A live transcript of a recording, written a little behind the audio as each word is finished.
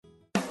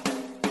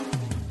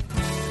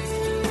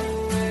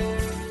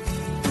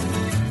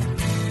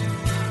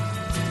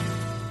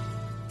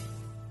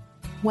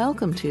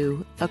Welcome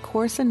to A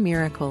Course in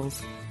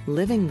Miracles,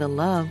 Living the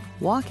Love,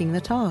 Walking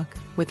the Talk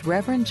with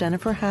Reverend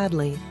Jennifer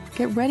Hadley.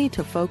 Get ready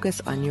to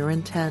focus on your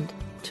intent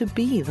to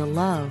be the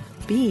love,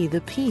 be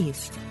the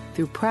peace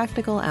through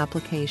practical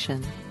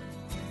application.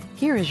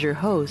 Here is your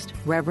host,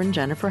 Reverend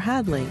Jennifer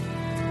Hadley.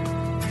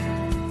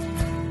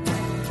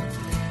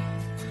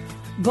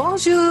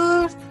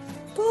 Bonjour!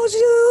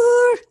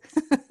 Bonjour!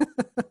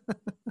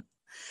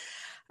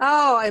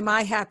 Oh, am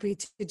I happy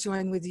to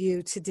join with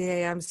you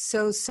today. I'm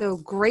so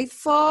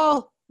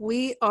grateful.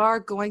 We are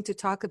going to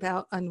talk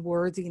about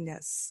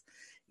unworthiness.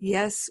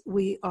 Yes,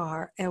 we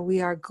are. And we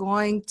are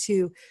going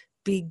to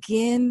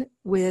begin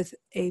with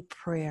a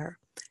prayer,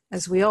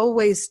 as we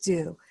always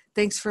do.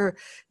 Thanks for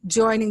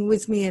joining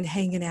with me and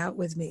hanging out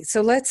with me.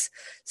 So let's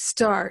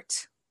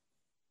start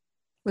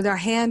with our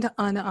hand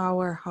on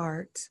our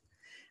heart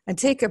and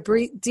take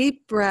a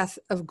deep breath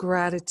of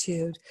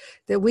gratitude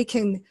that we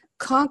can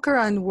conquer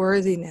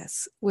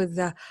unworthiness with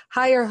the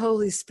higher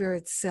Holy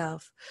Spirit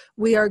self.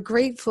 We are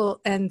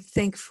grateful and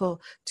thankful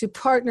to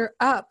partner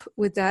up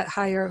with that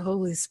higher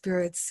Holy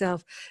Spirit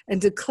self and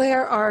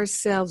declare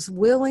ourselves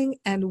willing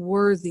and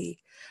worthy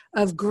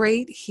of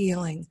great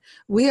healing.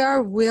 We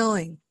are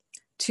willing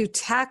to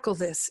tackle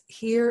this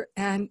here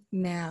and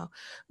now.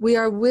 We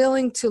are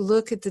willing to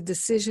look at the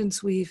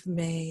decisions we've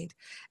made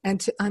and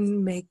to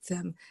unmake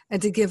them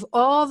and to give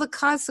all the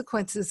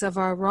consequences of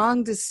our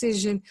wrong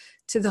decision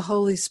to the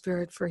Holy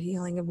Spirit for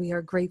healing. And we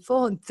are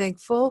grateful and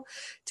thankful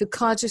to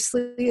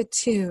consciously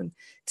attune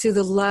to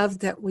the love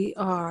that we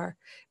are.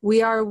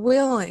 We are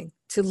willing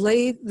to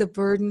lay the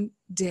burden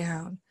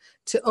down,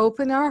 to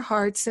open our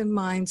hearts and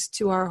minds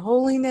to our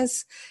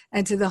holiness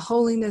and to the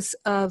holiness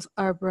of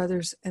our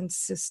brothers and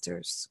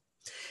sisters.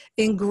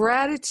 In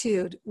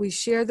gratitude, we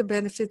share the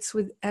benefits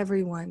with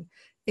everyone.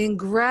 In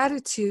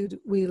gratitude,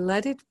 we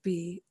let it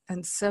be,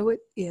 and so it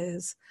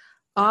is.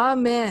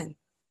 Amen.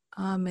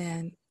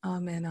 Amen.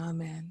 Amen.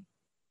 Amen.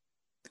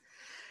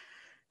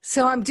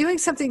 So I'm doing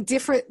something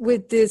different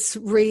with this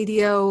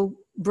radio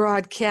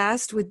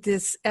broadcast, with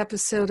this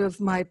episode of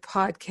my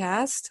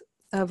podcast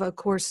of A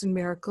Course in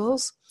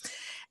Miracles.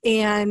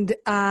 And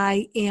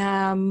I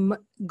am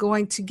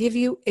going to give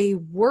you a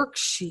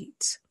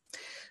worksheet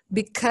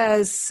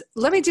because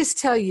let me just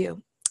tell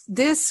you,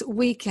 this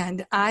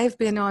weekend I've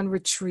been on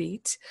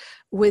retreat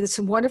with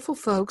some wonderful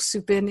folks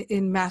who've been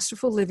in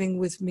Masterful Living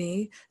with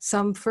me,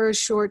 some for a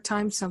short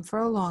time, some for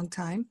a long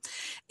time.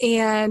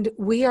 And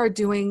we are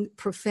doing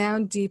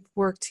profound, deep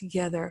work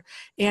together.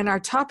 And our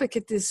topic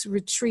at this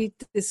retreat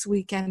this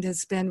weekend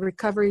has been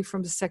recovery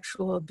from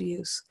sexual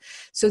abuse.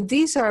 So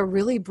these are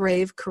really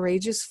brave,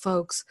 courageous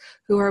folks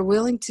who are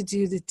willing to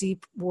do the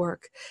deep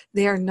work.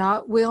 They are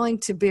not willing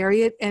to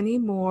bury it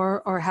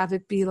anymore or have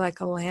it be like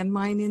a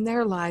landmine in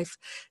their life.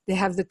 They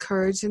have the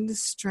courage and the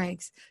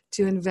strength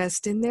to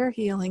invest in their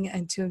healing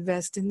and to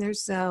invest in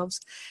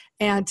themselves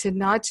and to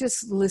not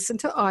just listen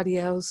to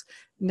audios,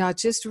 not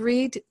just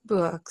read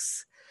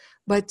books,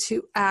 but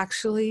to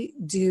actually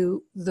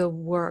do the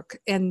work.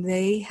 And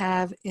they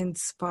have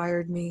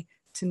inspired me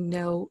to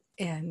no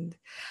end.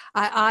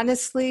 I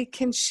honestly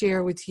can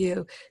share with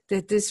you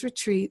that this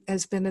retreat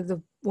has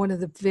been one of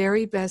the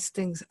very best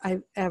things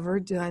I've ever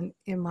done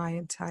in my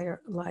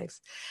entire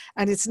life.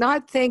 And it's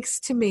not thanks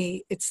to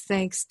me, it's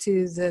thanks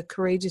to the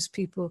courageous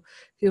people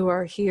who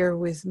are here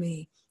with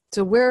me.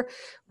 So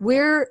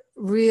we're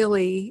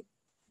really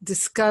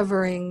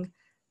discovering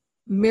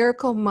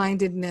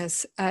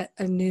miracle-mindedness at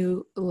a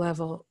new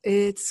level.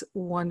 It's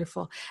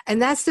wonderful.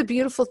 And that's the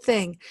beautiful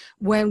thing.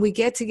 When we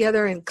get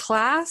together in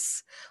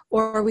class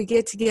or we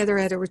get together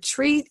at a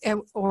retreat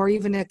or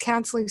even a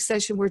counseling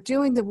session, we're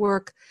doing the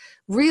work,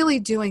 really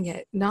doing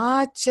it,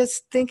 not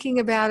just thinking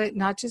about it,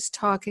 not just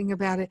talking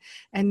about it,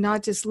 and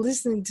not just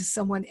listening to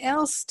someone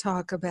else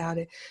talk about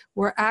it.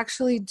 We're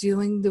actually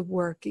doing the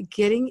work,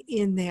 getting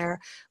in there,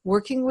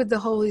 working with the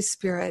Holy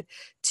Spirit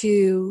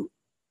to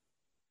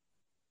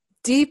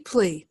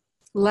deeply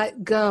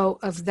let go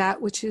of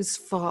that which is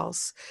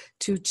false,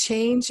 to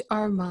change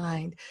our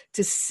mind,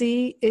 to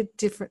see it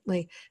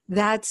differently.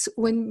 That's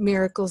when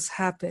miracles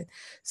happen.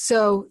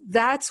 So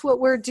that's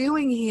what we're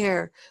doing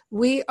here.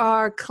 We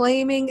are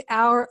claiming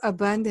our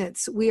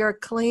abundance. We are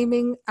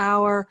claiming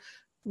our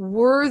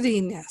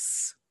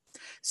worthiness.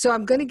 So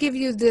I'm going to give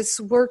you this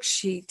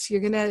worksheet.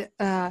 You're going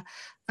to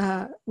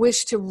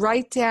wish to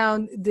write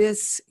down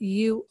this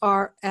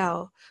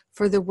URL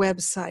for the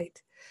website.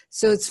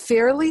 So it's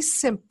fairly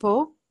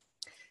simple.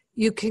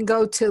 You can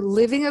go to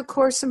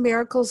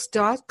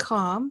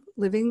livingacourseinmiracles.com,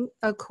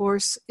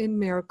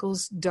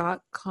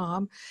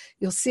 livingacourseinmiracles.com.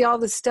 You'll see all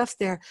the stuff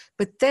there,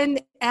 but then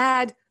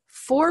add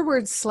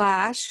 /worthy,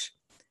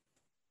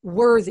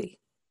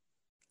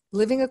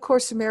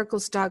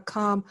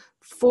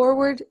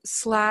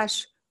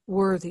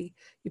 livingacourseinmiracles.com/worthy.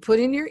 You put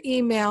in your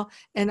email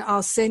and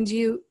I'll send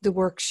you the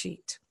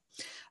worksheet.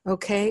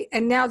 Okay,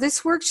 and now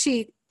this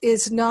worksheet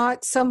is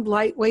not some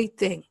lightweight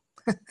thing.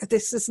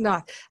 That's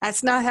not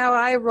how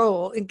I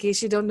roll, in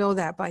case you don't know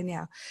that by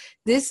now.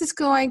 This is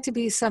going to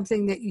be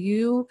something that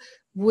you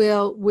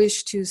will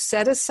wish to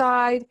set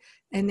aside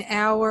an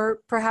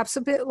hour, perhaps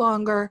a bit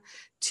longer,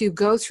 to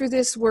go through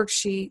this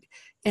worksheet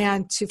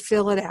and to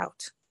fill it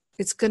out.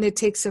 It's going to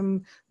take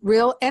some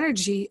real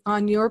energy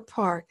on your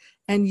part.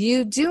 And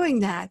you doing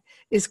that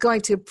is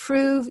going to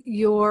prove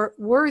your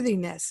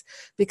worthiness,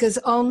 because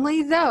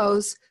only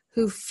those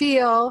who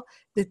feel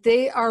that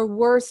they are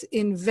worth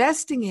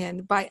investing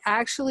in by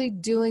actually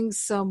doing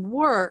some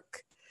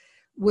work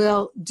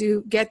will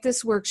get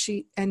this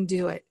worksheet and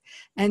do it.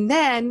 And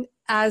then,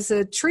 as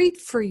a treat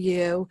for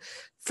you,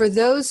 for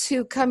those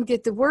who come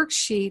get the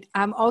worksheet,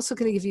 I'm also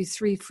going to give you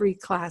 3 free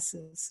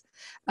classes.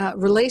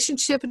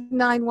 Relationship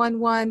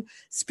 911,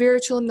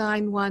 Spiritual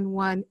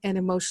 911, and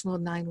Emotional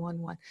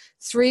 911.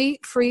 3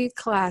 free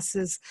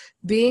classes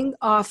being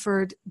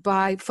offered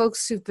by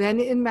folks who've been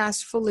in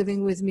Masterful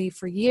Living with me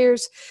for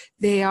years.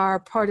 They are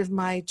part of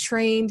my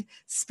trained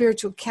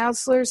spiritual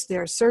counselors.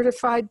 They're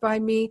certified by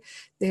me.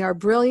 They are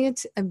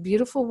brilliant and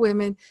beautiful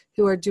women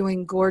who are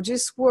doing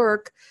gorgeous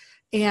work.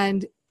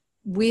 And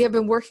we have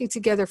been working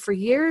together for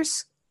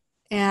years,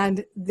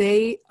 and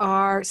they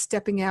are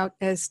stepping out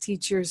as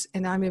teachers,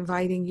 and I'm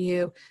inviting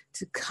you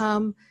to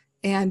come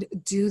and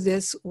do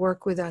this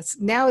work with us.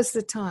 Now is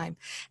the time.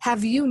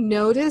 Have you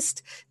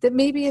noticed that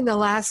maybe in the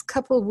last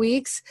couple of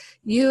weeks,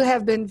 you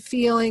have been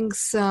feeling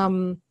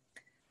some,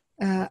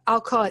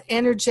 I'll call it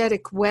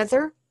energetic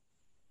weather?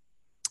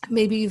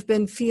 Maybe you've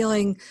been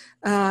feeling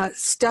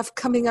stuff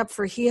coming up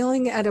for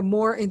healing at a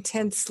more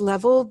intense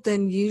level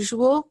than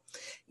usual.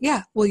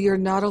 Yeah, well, you're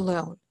not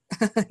alone.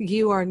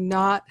 You are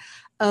not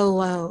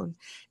alone.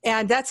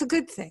 And that's a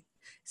good thing.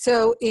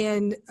 So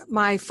in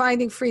my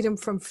Finding Freedom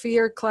from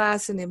Fear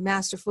class and in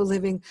Masterful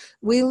Living,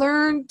 we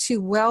learn to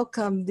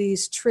welcome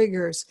these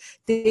triggers.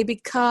 They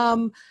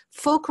become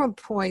fulcrum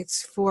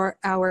points for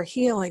our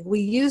healing.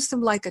 We use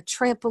them like a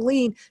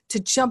trampoline to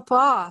jump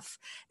off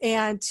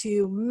and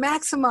to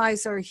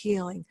maximize our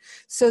healing,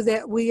 so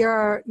that we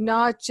are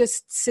not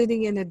just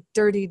sitting in a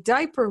dirty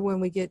diaper when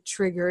we get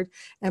triggered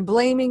and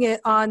blaming it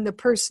on the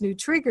person who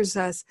triggers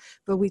us,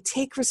 but we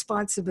take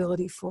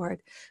responsibility for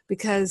it.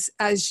 Because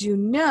as you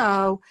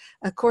know,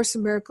 A Course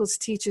in Miracles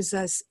teaches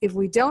us if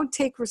we don't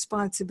take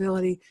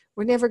responsibility,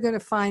 we're never going to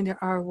find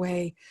our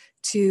way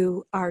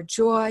to our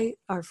joy,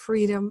 our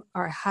freedom,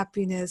 our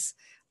happiness,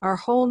 our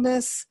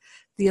wholeness,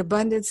 the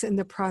abundance, and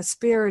the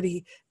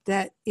prosperity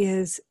that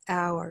is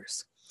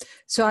ours.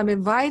 So I'm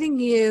inviting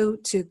you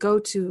to go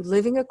to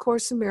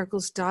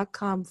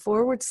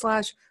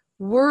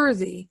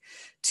livingacourseinmiracles.com/worthy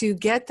to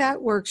get that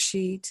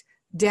worksheet,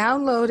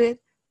 download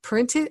it,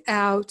 print it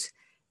out,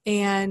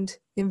 and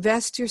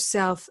invest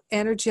yourself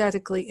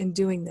energetically in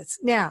doing this.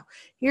 Now,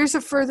 here's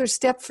a further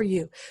step for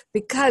you,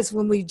 because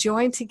when we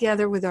join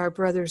together with our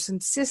brothers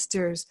and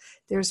sisters,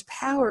 there's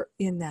power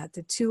in that.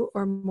 The 2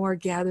 or more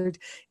gathered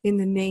in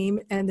the name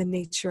and the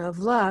nature of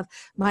love.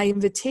 My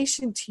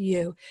invitation to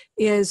you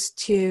is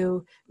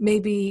to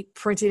maybe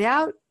print it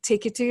out,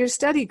 take it to your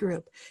study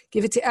group,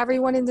 give it to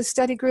everyone in the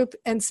study group,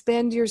 and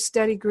spend your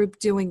study group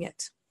doing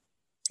it.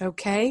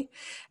 Okay,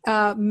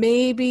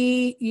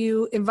 maybe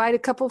you invite a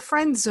couple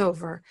friends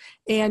over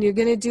and you're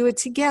going to do it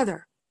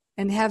together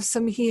and have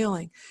some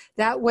healing.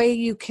 That way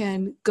you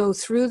can go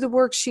through the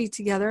worksheet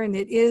together, and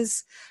it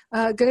is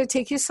going to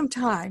take you some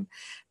time.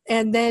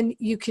 And then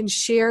you can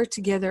share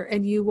together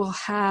and you will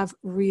have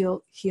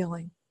real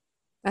healing.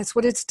 That's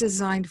what it's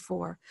designed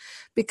for.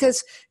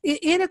 Because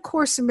in A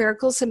Course in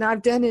Miracles, and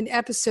I've done an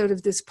episode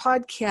of this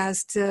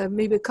podcast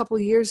maybe a couple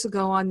of years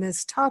ago on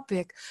this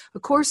topic, A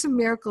Course in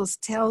Miracles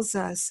tells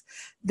us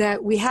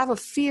that we have a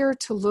fear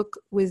to look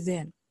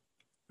within,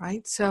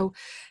 right? So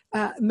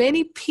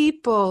many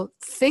people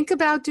think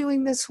about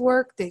doing this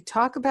work, they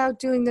talk about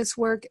doing this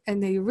work,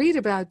 and they read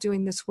about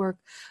doing this work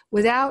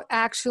without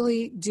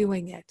actually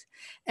doing it.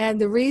 And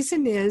the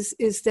reason is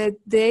that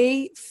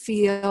they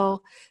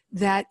feel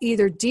that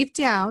either deep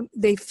down,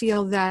 they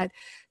feel that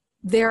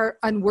they're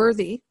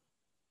unworthy,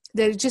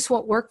 that it just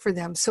won't work for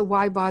them, so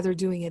why bother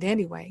doing it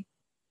anyway?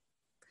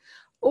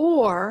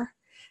 Or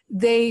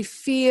they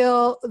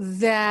feel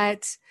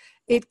that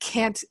it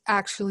can't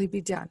actually be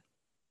done,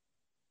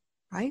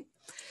 right?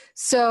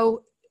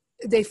 So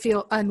they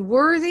feel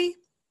unworthy,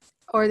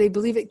 or they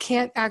believe it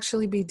can't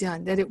actually be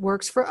done, that it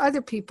works for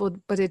other people,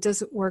 but it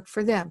doesn't work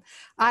for them.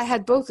 I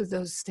had both of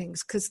those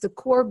things, because the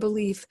core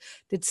belief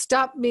that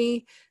stopped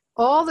me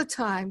all the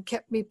time,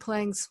 kept me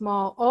playing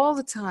small all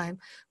the time,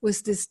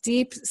 was this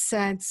deep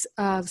sense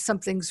of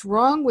something's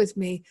wrong with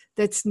me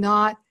that's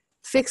not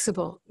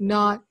fixable,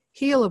 not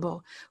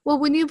healable. Well,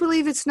 when you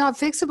believe it's not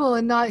fixable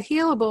and not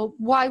healable,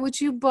 why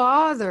would you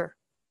bother?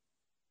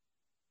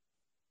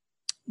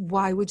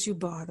 Why would you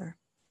bother?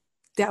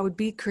 That would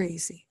be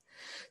crazy.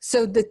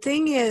 So the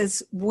thing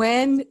is,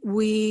 when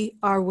we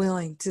are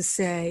willing to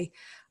say,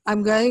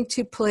 I'm going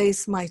to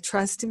place my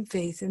trust and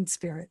faith in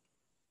spirit,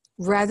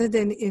 rather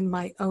than in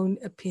my own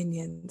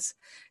opinions.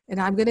 And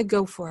I'm going to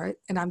go for it,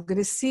 and I'm going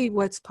to see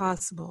what's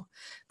possible,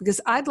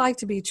 because I'd like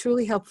to be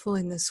truly helpful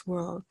in this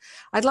world.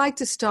 I'd like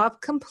to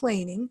stop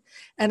complaining,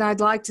 and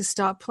I'd like to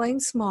stop playing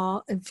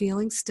small and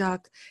feeling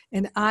stuck,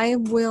 and I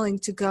am willing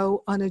to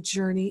go on a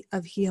journey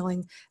of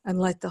healing and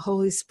let the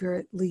Holy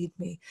Spirit lead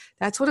me.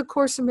 That's what A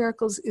Course in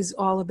Miracles is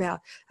all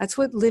about. That's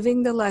what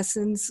living the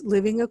lessons,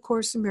 living A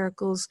Course in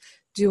Miracles,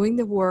 doing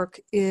the work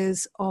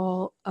is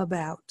all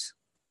about.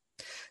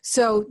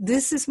 So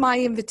this is my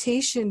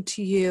invitation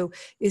to you,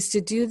 is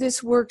to do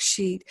this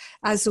worksheet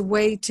as a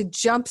way to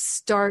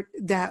jumpstart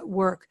that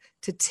work,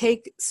 to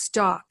take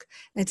stock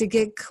and to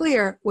get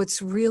clear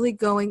what's really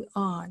going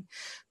on.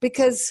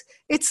 Because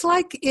it's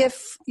like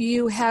if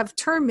you have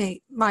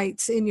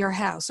termites in your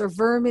house or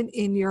vermin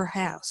in your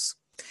house,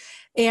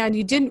 and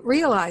you didn't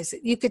realize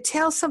it. You could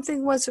tell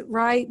something wasn't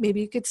right.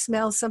 Maybe you could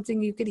smell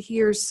something, you could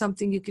hear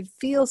something, you could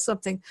feel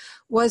something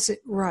wasn't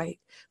right,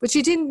 but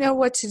you didn't know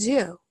what to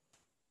do.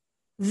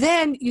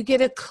 Then you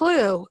get a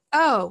clue.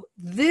 Oh,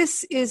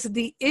 this is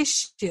the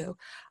issue.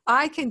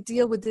 I can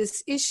deal with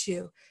this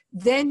issue.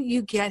 Then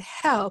you get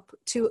help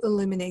to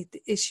eliminate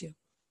the issue.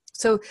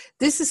 So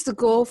this is the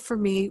goal for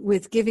me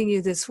with giving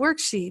you this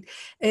worksheet,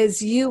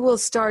 is you will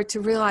start to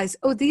realize,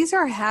 oh, these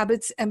are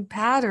habits and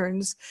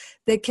patterns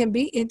that can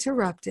be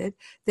interrupted,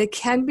 that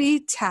can be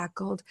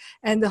tackled,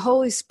 and the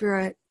Holy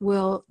Spirit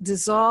will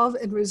dissolve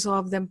and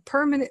resolve them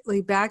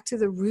permanently back to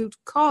the root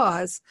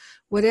cause.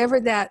 Whatever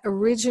that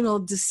original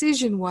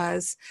decision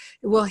was,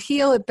 it will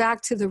heal it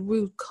back to the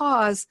root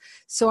cause,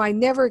 so I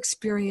never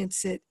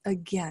experience it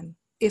again,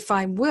 if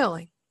I'm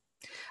willing.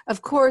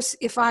 Of course,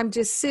 if I'm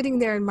just sitting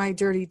there in my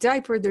dirty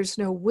diaper, there's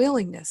no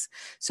willingness.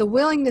 So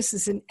willingness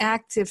is an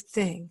active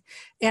thing.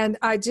 And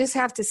I just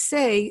have to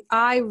say,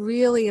 I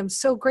really am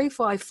so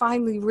grateful. I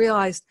finally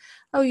realized,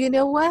 oh, you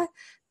know what?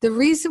 The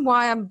reason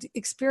why I'm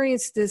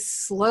experiencing this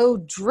slow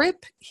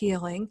drip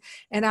healing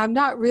and I'm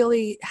not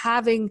really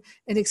having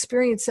an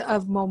experience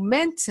of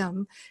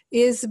momentum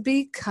is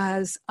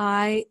because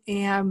I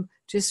am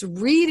just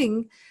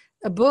reading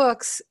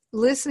books,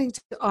 listening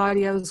to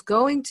audios,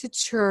 going to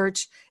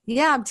church.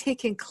 Yeah, I'm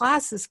taking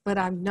classes, but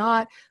I'm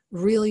not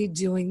really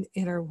doing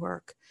inner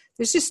work.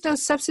 There's just no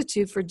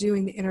substitute for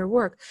doing the inner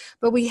work.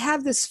 But we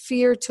have this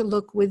fear to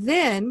look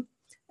within,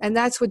 and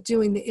that's what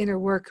doing the inner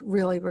work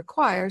really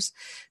requires.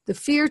 The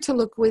fear to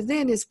look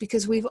within is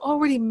because we've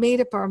already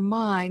made up our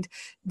mind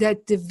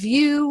that the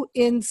view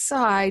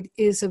inside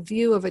is a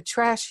view of a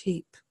trash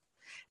heap.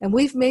 And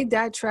we've made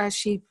that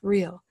trash heap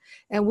real.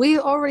 And we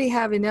already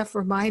have enough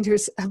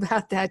reminders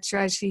about that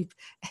trash heap,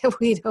 and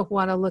we don't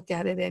want to look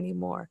at it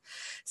anymore.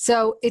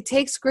 So it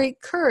takes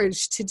great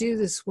courage to do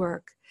this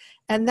work.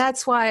 And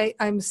that's why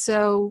I'm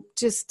so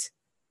just,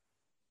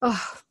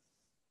 oh,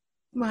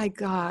 my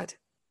God.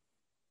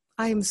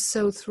 I am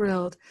so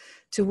thrilled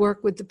to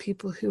work with the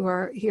people who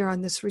are here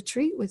on this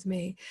retreat with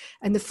me,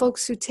 and the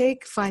folks who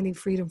take Finding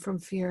Freedom from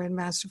Fear and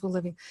Masterful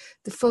Living,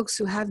 the folks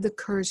who have the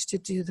courage to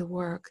do the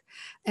work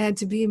and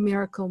to be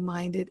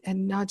miracle-minded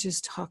and not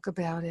just talk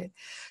about it.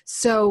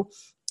 So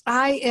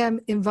I am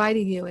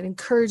inviting you and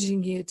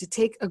encouraging you to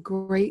take a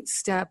great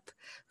step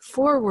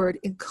forward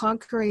in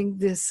conquering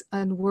this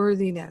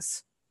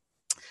unworthiness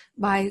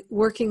by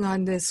working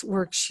on this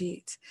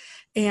worksheet,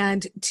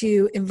 and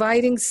to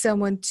inviting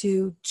someone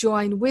to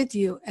join with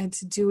you and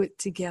to do it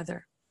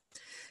together.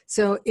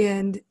 So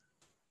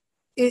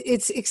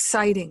it's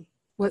exciting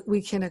what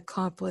we can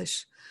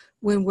accomplish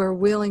when we're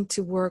willing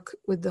to work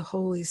with the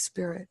Holy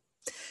Spirit.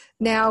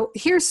 Now,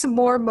 here's some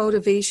more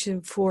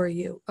motivation for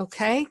you,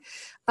 okay?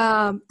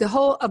 The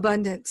whole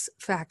abundance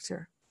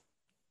factor.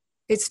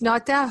 It's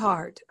not that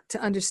hard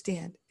to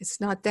understand. It's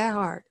not that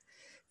hard.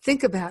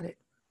 Think about it.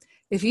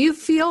 If you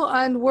feel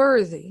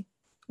unworthy,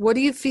 what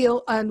do you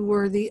feel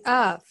unworthy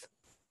of?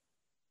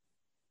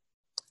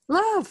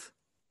 Love.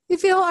 You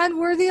feel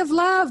unworthy of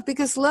love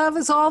because love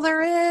is all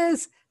there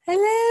is.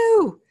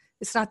 Hello.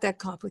 It's not that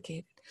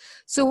complicated.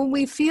 So when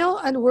we feel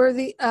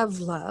unworthy of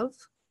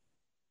love,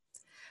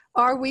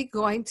 are we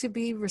going to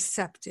be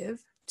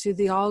receptive to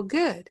the all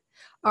good?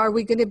 Are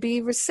we going to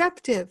be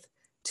receptive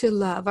to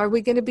love? Are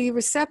we going to be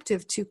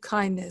receptive to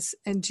kindness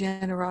and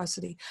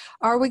generosity?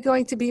 Are we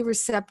going to be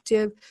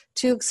receptive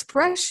to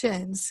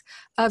expressions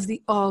of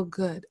the all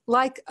good,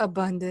 like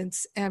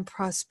abundance and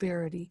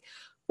prosperity?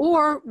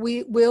 Or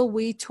will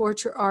we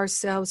torture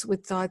ourselves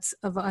with thoughts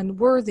of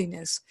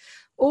unworthiness?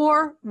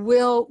 Or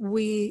will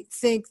we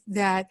think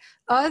that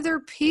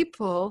other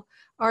people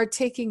are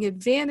taking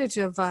advantage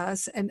of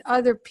us and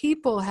other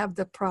people have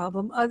the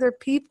problem, other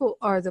people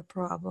are the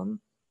problem,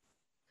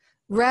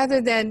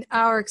 rather than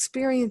our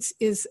experience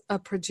is a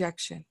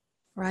projection,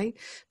 right?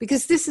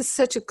 Because this is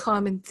such a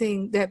common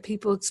thing that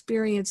people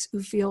experience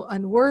who feel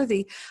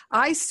unworthy.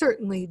 I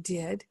certainly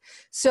did.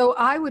 So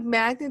I would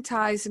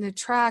magnetize and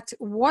attract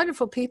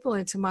wonderful people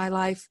into my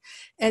life,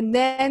 and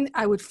then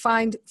I would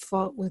find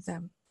fault with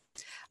them.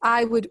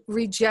 I would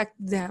reject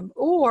them,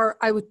 or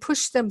I would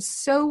push them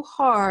so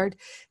hard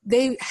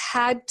they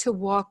had to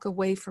walk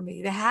away from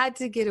me. They had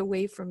to get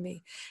away from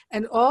me.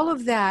 And all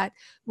of that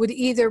would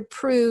either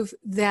prove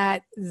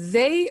that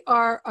they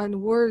are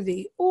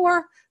unworthy,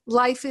 or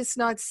life is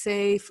not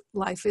safe,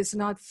 life is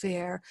not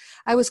fair.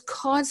 I was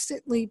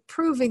constantly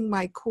proving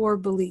my core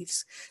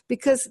beliefs,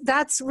 because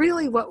that's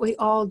really what we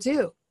all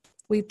do.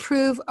 We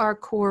prove our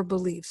core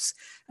beliefs.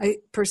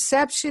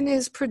 Perception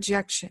is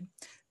projection.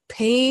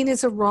 Pain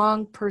is a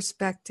wrong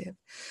perspective.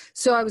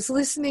 So I was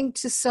listening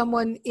to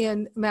someone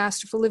in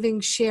Masterful Living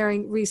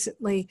sharing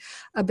recently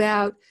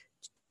about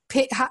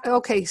pain.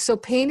 Okay, so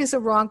pain is a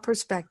wrong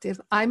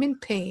perspective. I'm in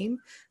pain.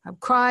 I'm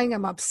crying.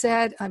 I'm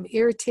upset. I'm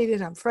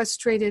irritated. I'm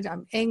frustrated.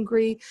 I'm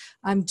angry.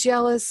 I'm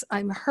jealous.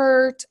 I'm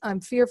hurt. I'm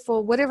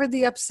fearful. Whatever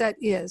the upset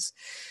is,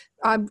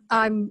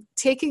 I'm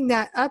taking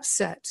that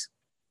upset.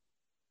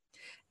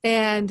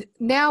 And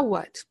now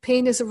what?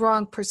 Pain is a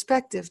wrong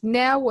perspective.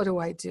 Now what do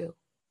I do?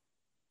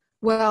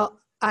 Well,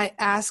 I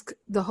ask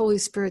the Holy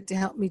Spirit to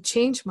help me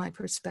change my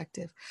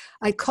perspective.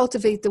 I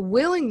cultivate the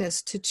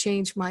willingness to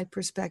change my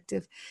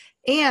perspective.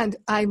 And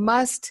I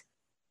must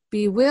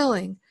be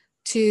willing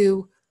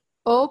to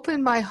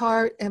open my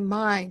heart and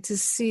mind to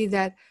see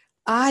that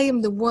I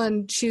am the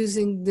one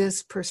choosing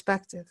this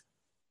perspective.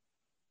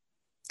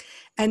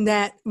 And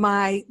that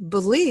my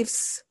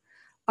beliefs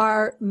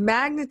are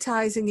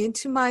magnetizing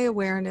into my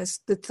awareness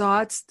the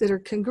thoughts that are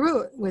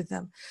congruent with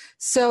them.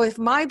 So if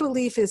my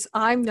belief is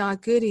I'm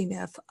not good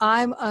enough,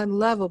 I'm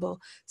unlovable,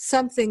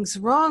 something's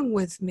wrong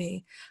with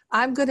me,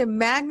 I'm going to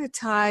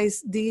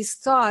magnetize these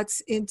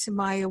thoughts into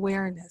my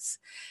awareness.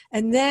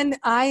 And then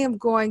I am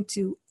going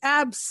to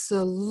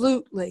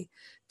absolutely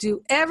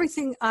do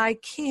everything I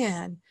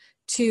can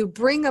to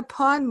bring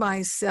upon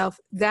myself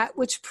that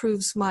which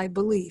proves my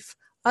belief,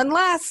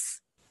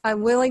 unless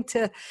I'm willing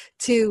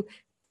to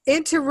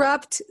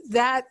interrupt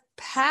that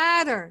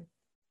pattern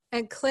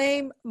and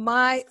claim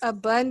my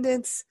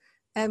abundance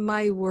and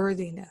my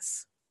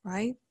worthiness,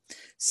 right?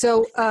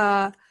 So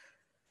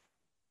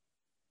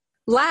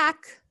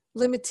lack,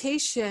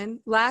 limitation,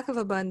 lack of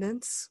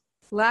abundance,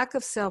 lack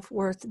of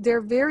self-worth, they're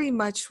very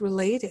much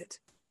related.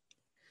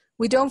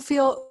 We don't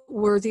feel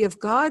worthy of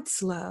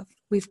God's love.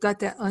 We've got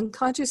that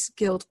unconscious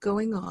guilt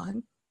going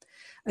on,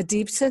 a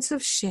deep sense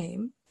of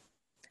shame.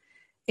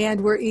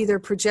 And we're either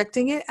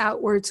projecting it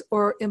outwards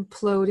or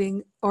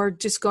imploding or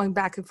just going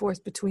back and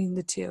forth between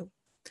the two.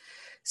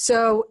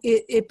 So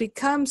it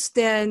becomes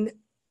then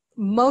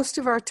most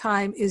of our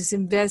time is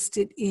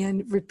invested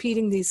in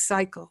repeating these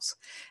cycles,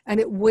 and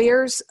it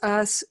wears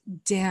us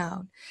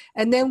down.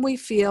 And then we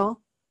feel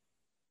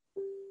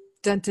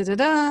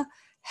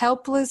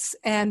helpless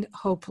and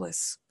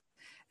hopeless.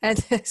 And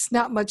there's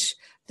not much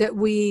that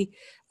we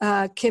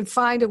can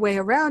find a way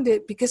around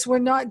it, because we're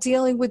not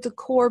dealing with the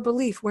core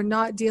belief. We're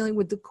not dealing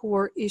with the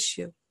core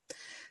issue.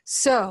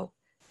 So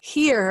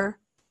here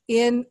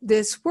in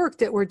this work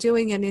that we're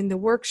doing and in the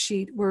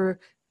worksheet, we're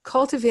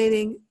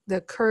cultivating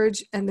the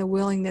courage and the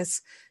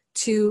willingness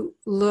to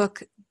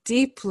look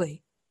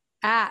deeply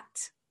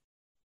at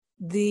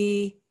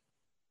the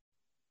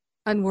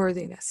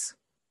unworthiness.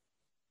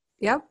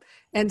 Yep.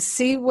 And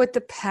see what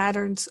the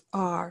patterns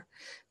are.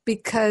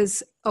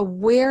 Because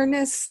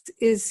awareness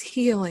is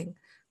healing.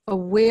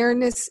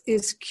 Awareness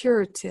is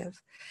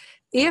curative.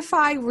 If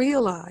I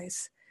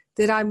realize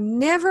that I'm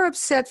never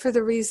upset for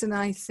the reason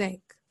I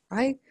think,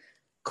 right?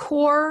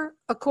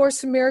 A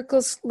Course in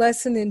Miracles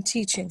lesson in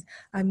teaching.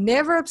 I'm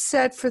never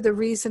upset for the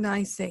reason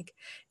I think.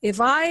 If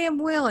I am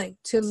willing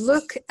to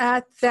look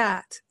at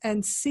that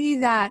and see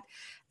that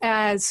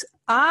as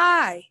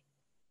I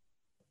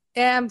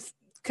am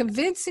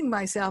convincing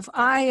myself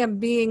I am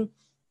being,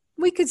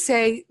 we could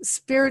say,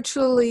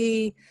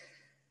 spiritually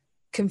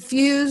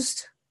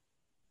confused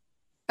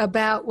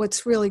about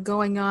what's really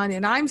going on,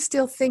 and I'm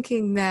still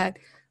thinking that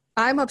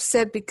I'm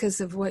upset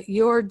because of what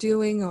you're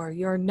doing or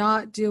you're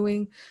not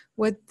doing,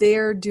 what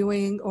they're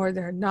doing or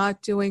they're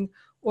not doing,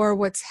 or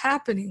what's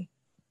happening,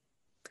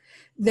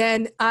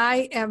 then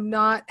I am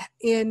not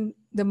in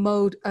the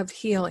mode of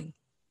healing.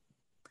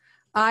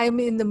 I'm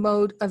in the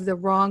mode of the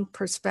wrong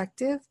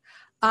perspective.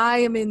 I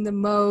am in the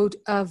mode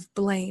of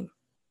blame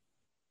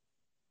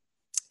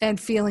and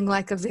feeling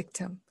like a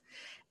victim.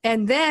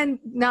 And then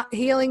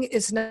healing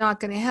is not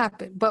going to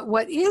happen. But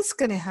what is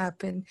going to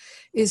happen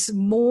is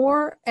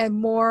more and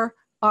more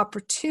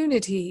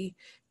opportunity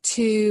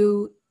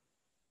to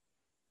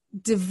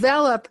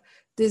develop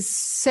this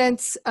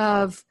sense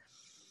of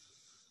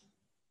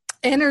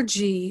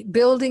energy,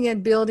 building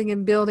and building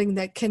and building,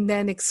 that can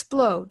then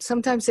explode.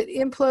 Sometimes it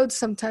implodes,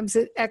 sometimes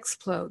it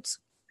explodes.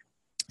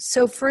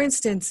 So for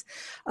instance,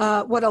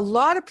 what a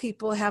lot of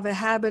people have a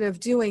habit of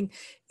doing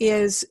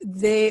is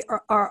they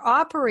are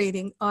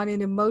operating on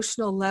an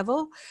emotional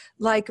level.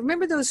 Like,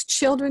 remember those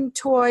children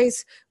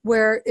toys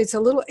where it's a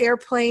little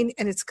airplane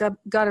and it's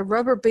got a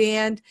rubber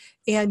band,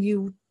 and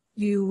you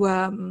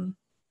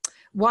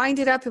wind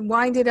it up and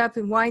wind it up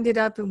and wind it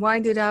up and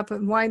wind it up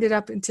and wind it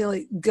up until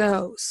it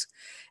goes.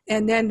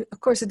 And then, of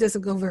course, it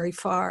doesn't go very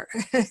far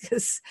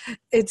because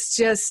it's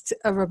just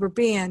a rubber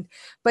band.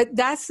 But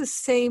that's the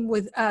same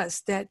with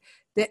us, that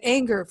the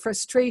anger,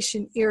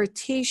 frustration,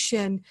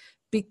 irritation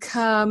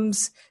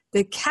becomes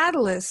the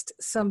catalyst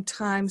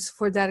sometimes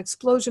for that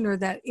explosion or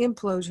that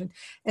implosion.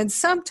 And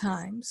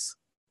sometimes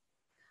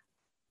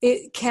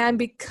it can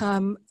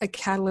become a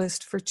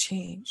catalyst for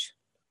change.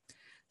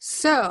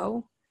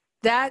 So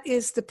that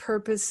is the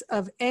purpose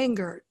of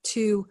anger,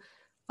 to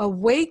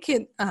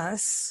awaken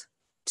us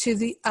to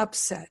the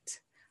upset.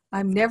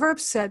 I'm never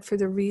upset for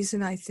the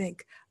reason I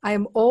think. I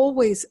am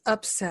always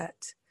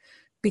upset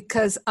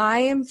because I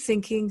am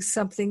thinking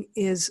something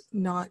is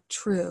not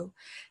true.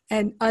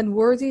 And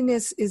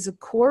unworthiness is a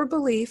core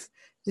belief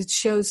that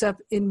shows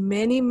up in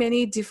many,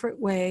 many different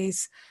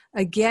ways,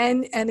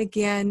 again and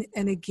again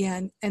and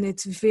again, and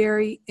it's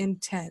very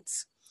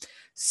intense.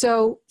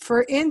 So,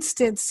 for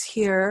instance,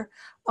 here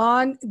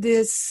on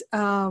this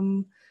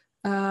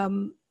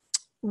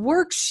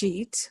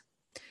worksheet,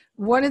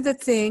 one of the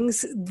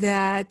things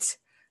that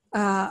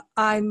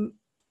I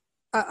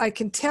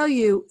can tell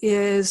you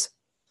is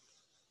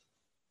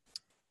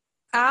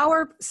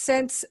our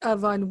sense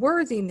of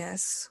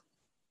unworthiness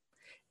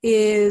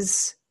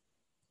is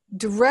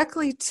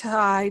directly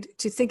tied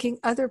to thinking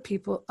other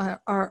people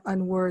are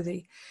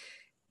unworthy.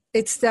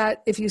 It's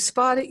that if you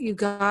spot it, you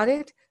got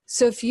it.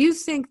 So if you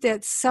think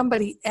that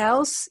somebody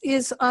else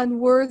is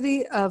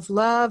unworthy of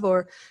love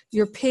or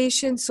your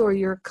patience or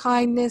your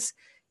kindness,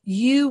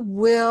 you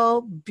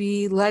will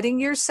be letting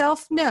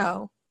yourself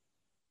know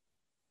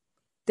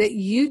that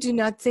you do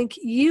not think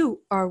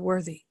you are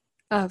worthy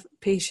of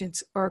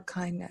patience or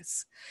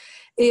kindness.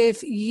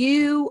 If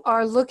you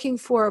are looking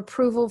for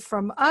approval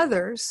from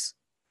others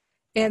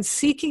and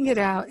seeking it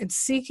out and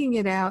seeking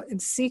it out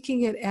and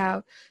seeking it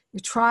out,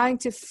 you're trying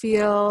to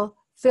fill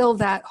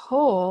that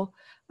hole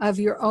of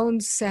your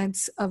own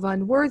sense of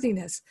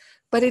unworthiness.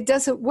 But it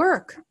doesn't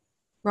work,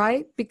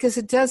 right? Because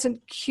it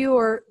doesn't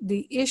cure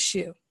the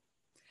issue.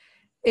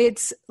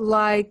 It's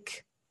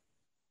like,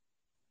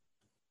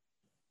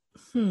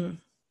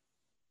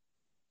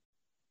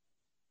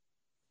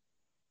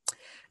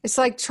 it's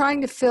like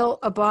trying to fill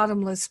a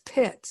bottomless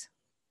pit.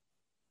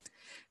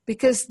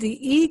 Because the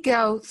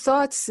ego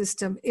thought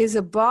system is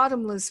a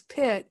bottomless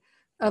pit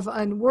of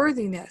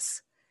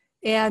unworthiness.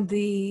 And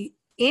the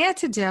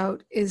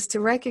antidote is to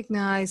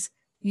recognize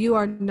you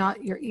are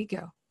not your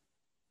ego.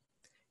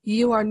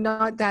 You are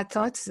not that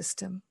thought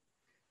system.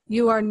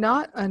 You are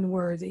not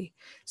unworthy.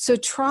 So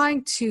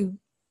trying to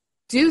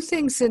do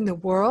things in the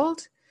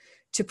world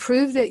to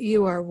prove that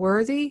you are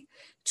worthy,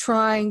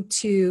 trying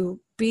to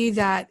be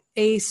that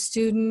A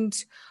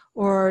student,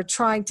 or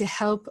trying to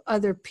help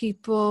other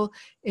people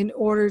in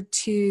order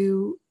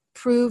to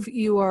prove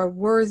you are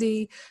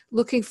worthy,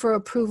 looking for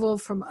approval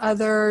from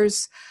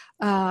others,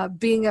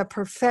 being a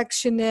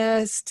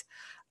perfectionist,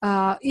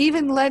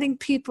 even letting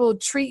people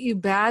treat you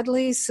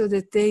badly so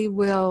that they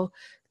will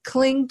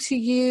cling to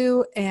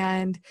you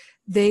and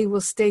they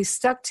will stay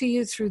stuck to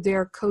you through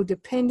their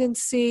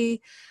codependency.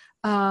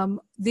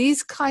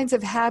 These kinds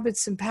of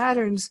habits and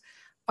patterns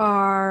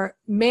are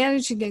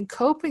managing and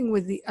coping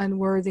with the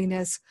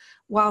unworthiness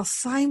while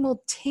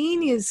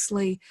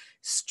simultaneously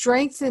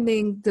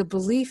strengthening the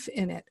belief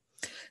in it.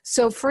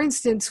 So, for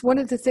instance, one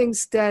of the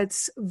things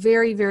that's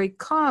very, very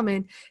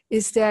common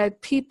is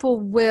that people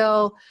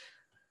will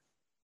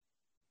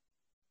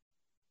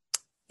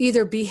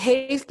either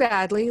behave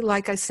badly,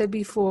 like I said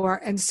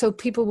before, and so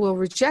people will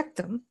reject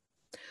them,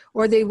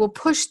 or they will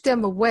push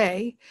them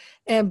away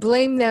and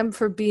blame them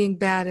for being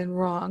bad and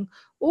wrong,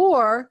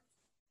 or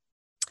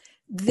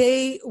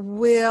they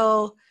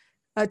will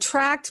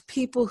attract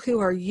people who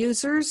are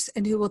users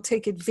and who will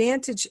take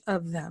advantage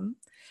of them,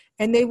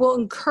 and they will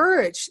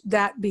encourage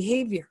that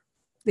behavior.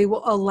 They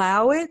will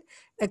allow it,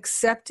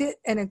 accept it,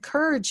 and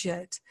encourage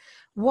it.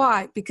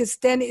 Why? Because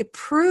then it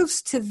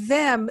proves to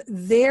them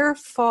their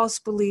false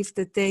belief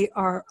that they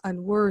are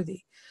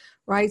unworthy,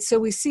 right? So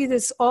we see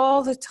this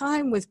all the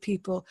time with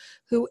people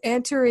who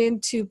enter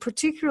into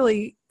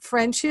particularly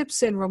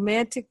friendships and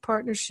romantic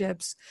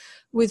partnerships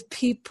with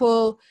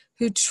people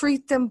who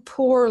treat them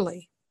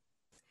poorly.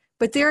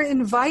 But they're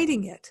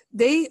inviting it.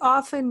 They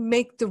often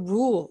make the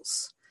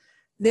rules.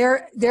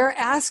 They're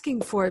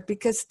asking for it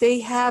because they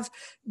have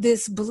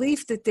this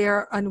belief that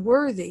they're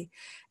unworthy.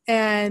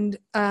 And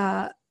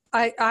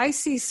I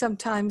see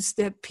sometimes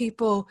that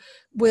people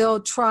will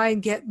try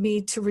and get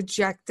me to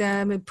reject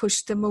them and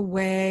push them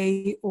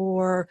away,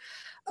 or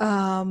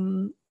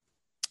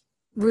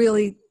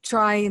really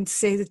try and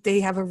say that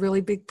they have a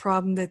really big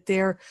problem, that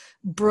they're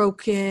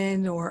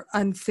broken or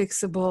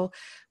unfixable.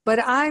 But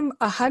I'm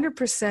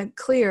 100%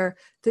 clear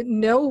that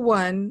no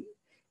one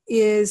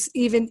is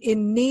even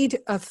in need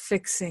of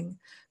fixing,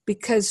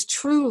 because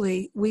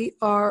truly we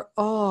are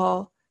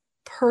all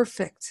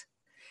perfect.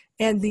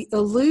 And the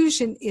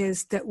illusion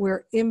is that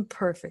we're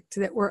imperfect,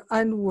 that we're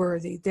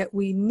unworthy, that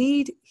we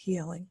need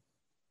healing,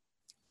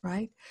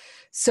 right?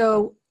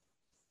 So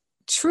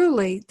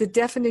truly, the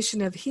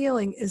definition of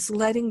healing is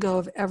letting go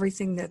of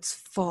everything that's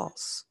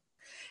false.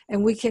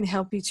 and we can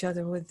help each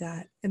other with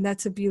that. And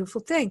that's a beautiful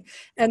thing.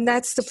 And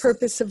that's the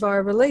purpose of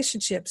our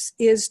relationships,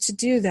 is to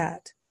do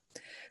that.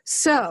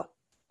 So,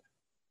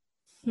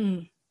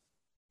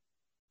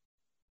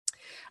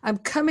 I'm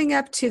coming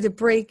up to the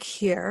break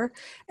here.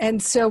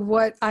 And so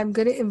what I'm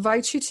going to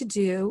invite you to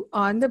do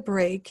on the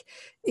break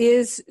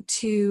is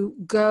to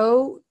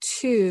go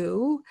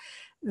to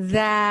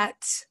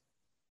that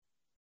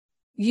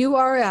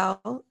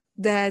URL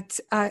that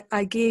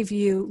I gave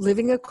you,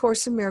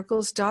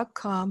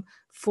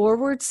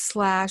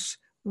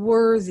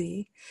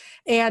 livingacourseofmiracles.com/worthy.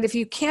 And if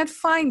you can't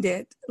find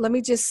it, let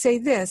me just say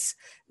this,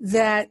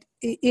 that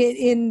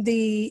in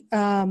the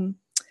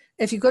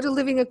if you go to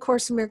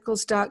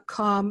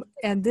livingacourseofmiracles.com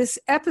and this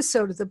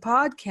episode of the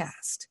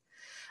podcast,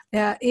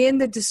 in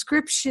the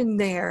description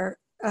there,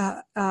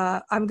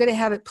 I'm going to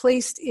have it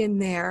placed in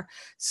there.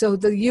 So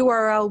the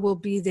URL will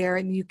be there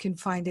and you can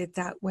find it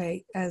that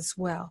way as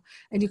well.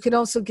 And you can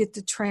also get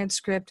the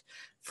transcript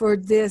for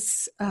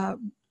this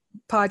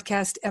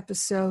podcast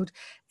episode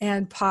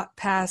and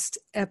past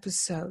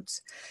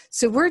episodes.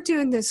 So we're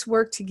doing this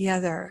work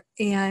together.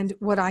 And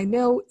what I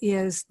know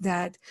is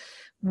that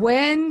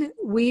when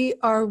we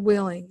are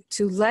willing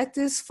to let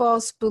this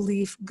false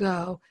belief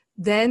go,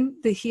 then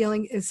the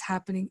healing is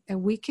happening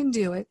and we can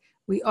do it.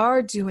 We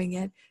are doing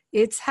it.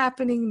 It's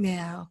happening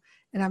now.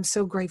 And I'm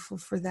so grateful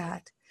for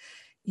that.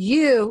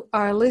 You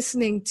are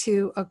listening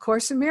to A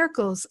Course in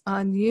Miracles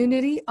on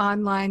Unity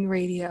Online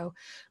Radio,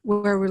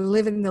 where we're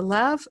living the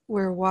love,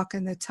 we're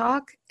walking the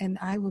talk, and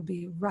I will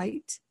be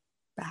right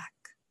back.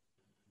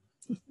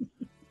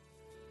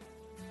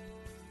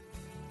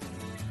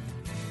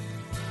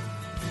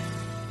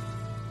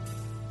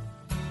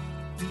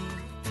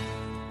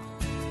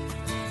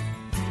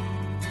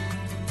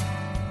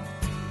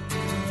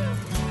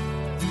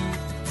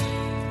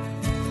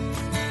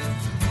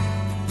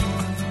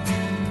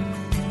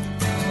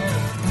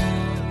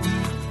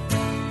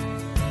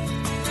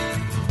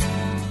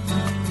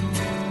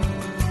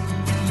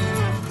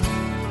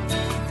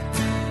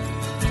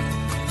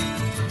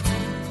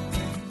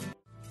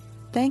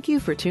 Thank you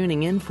for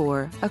tuning in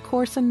for A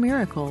Course in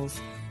Miracles,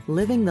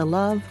 Living the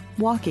Love,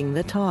 Walking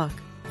the Talk.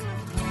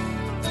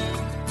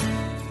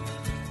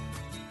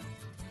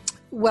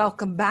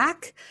 Welcome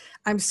back.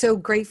 I'm so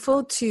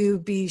grateful to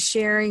be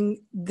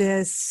sharing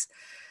this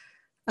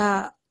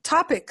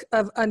topic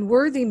of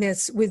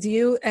unworthiness with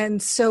you,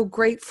 and so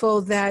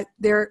grateful that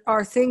there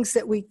are things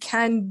that we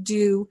can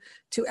do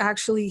to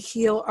actually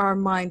heal our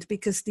mind,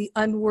 because the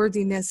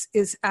unworthiness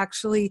is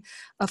actually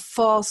a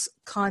false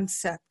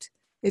concept.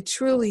 It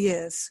truly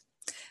is.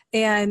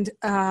 And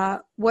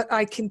what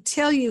I can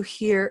tell you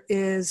here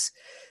is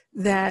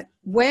that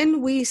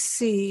when we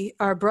see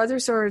our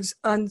brothers or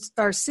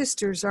our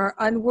sisters are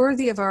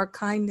unworthy of our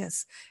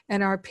kindness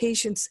and our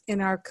patience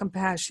and our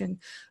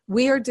compassion,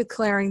 we are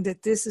declaring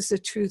that this is the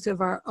truth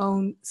of our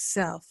own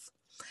self.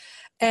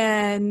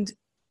 And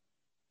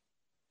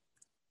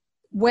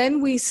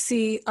when we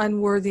see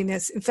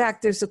unworthiness, in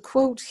fact, there's a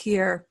quote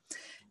here,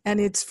 and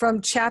it's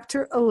from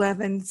chapter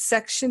 11,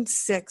 section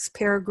 6,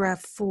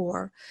 paragraph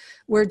 4,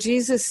 where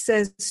Jesus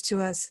says to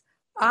us,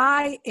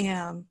 I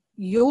am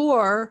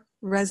your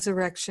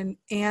resurrection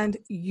and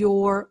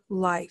your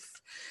life.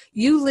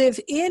 You live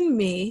in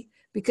me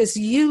because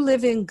you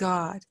live in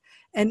God,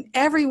 and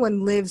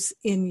everyone lives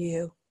in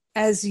you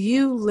as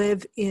you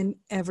live in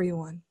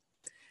everyone.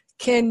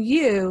 Can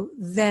you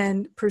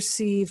then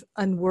perceive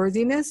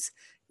unworthiness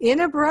in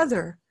a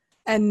brother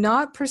and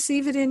not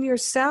perceive it in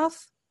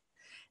yourself?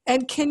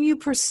 And can you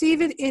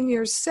perceive it in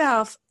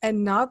yourself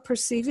and not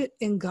perceive it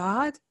in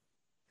God?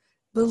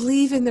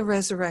 Believe in the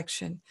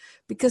resurrection,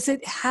 because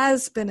it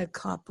has been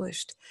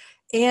accomplished,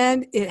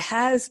 and it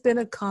has been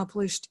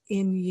accomplished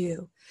in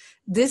you.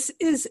 This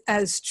is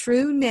as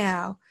true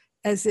now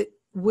as it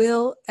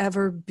will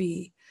ever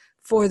be,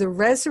 for the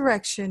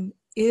resurrection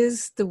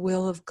is the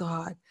will of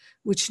God,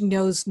 which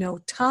knows no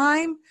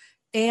time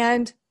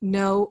and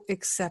no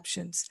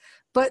exceptions.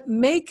 But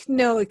make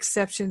no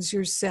exceptions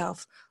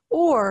yourself,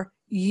 or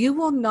you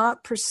will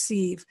not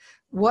perceive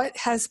what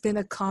has been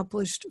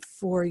accomplished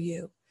for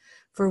you.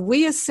 For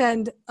we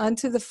ascend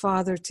unto the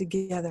Father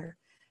together,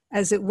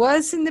 as it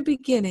was in the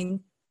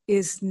beginning,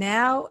 is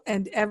now,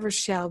 and ever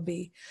shall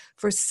be.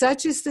 For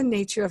such is the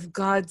nature of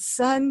God's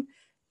Son,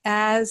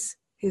 as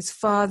his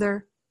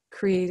Father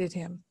created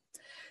him.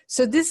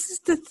 So this is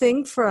the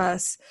thing for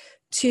us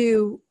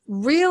to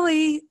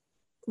really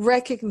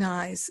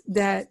recognize,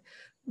 that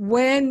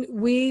when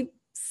we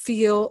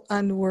feel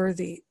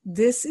unworthy,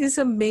 this is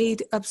a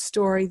made-up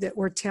story that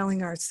we're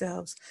telling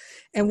ourselves.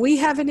 And we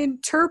haven't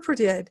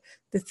interpreted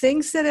the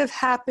things that have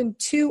happened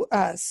to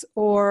us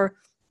or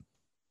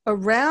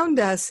around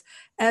us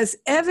as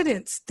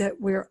evidence that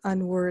we're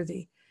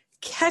unworthy.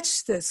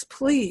 Catch this,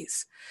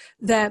 please,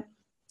 that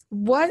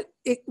what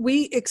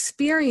we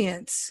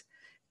experience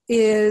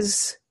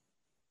is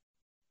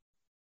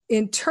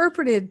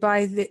interpreted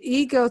by the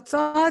ego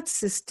thought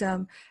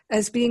system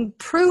as being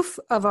proof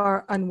of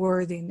our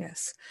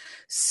unworthiness.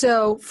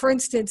 So, for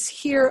instance,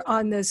 here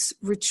on this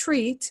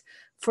retreat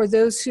for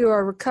those who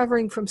are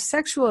recovering from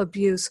sexual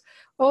abuse,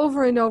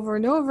 over and over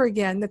and over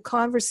again, the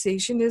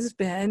conversation has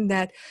been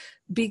that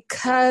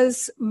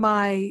because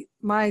my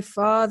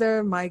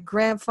father, my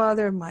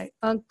grandfather, my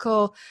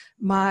uncle,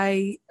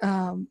 my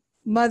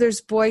mother's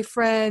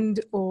boyfriend,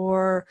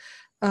 or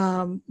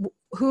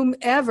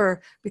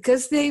whomever,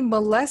 because they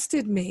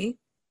molested me,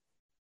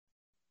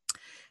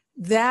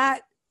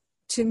 that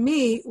to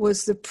me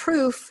was the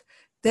proof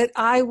that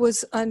I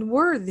was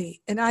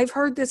unworthy. And I've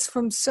heard this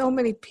from so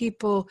many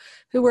people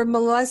who were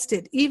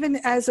molested, even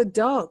as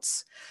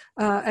adults,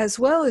 as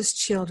well as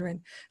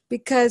children,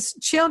 because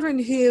children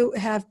who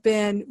have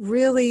been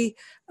really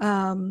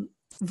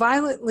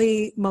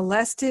violently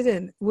molested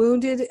and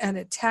wounded and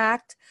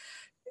attacked,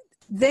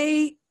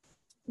 the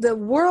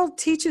world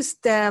teaches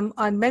them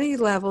on many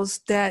levels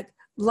that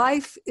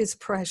life is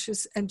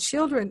precious and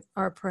children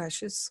are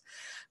precious.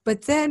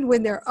 But then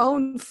when their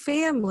own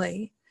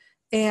family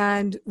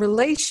and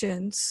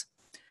relations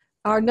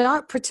are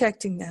not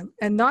protecting them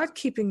and not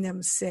keeping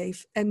them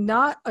safe and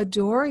not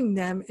adoring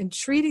them and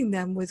treating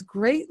them with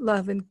great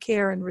love and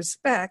care and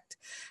respect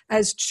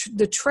as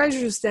the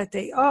treasures that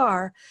they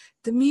are,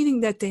 the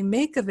meaning that they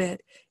make of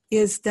it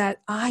is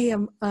that I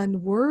am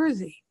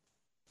unworthy.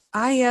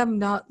 I am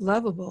not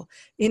lovable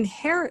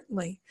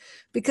inherently,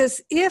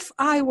 because if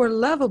I were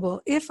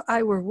lovable, if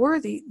I were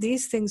worthy,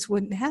 these things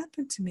wouldn't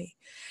happen to me.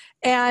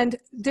 And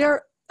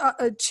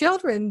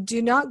children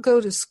do not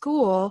go to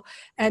school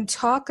and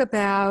talk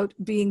about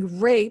being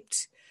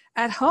raped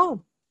at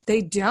home.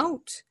 They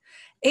don't.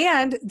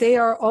 And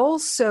they're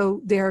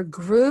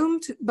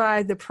groomed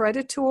by the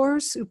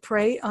predators who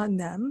prey on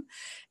them.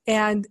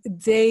 And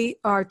they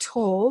are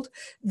told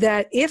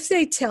that if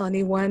they tell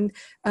anyone,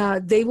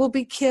 they will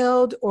be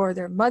killed, or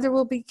their mother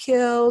will be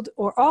killed,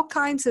 or all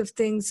kinds of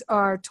things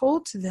are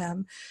told to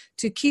them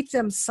to keep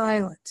them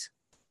silent.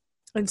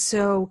 And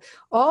so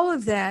all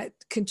of that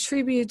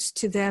contributes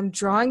to them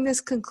drawing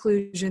this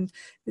conclusion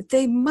that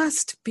they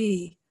must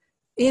be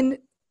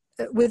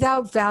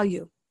without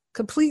value,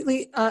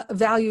 completely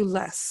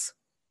valueless.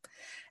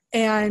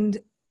 And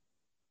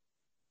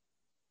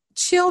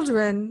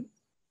children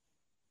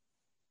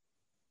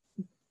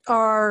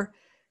are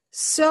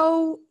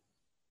so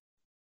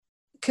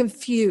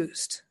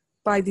confused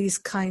by these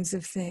kinds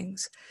of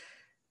things.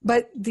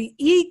 But the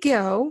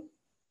ego,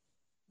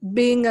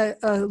 being a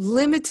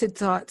limited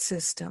thought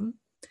system,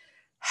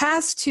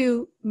 has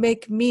to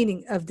make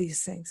meaning of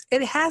these things.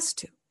 It has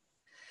to.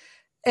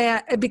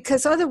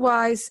 Because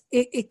otherwise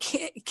it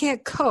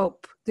can't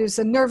cope. There's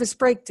a nervous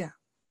breakdown.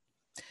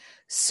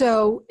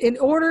 So in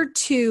order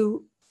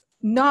to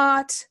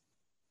not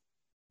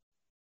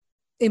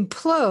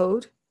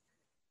implode,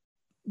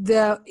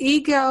 the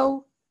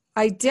ego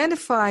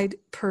identified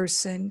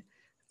person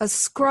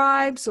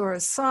ascribes or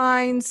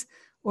assigns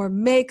or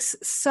makes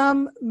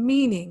some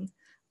meaning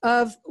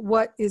of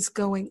what is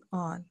going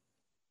on.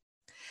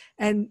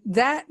 And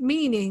that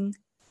meaning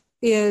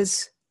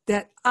is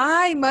that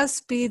I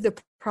must be the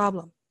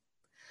problem.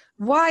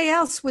 Why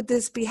else would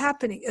this be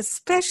happening?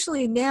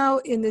 Especially now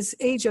in this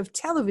age of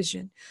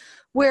television,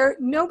 where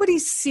nobody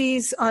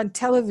sees on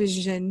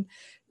television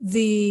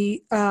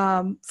the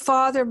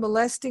father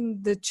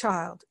molesting the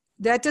child.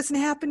 That doesn't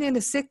happen in a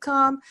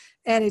sitcom,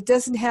 and it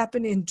doesn't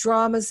happen in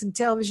dramas and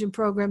television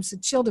programs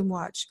that children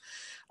watch.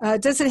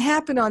 It doesn't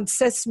happen on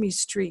Sesame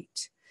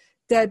Street,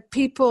 that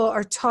people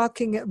are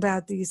talking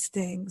about these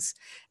things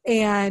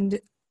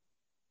and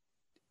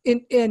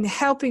in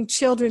helping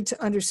children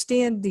to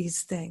understand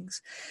these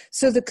things.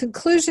 So the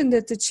conclusion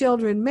that the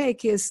children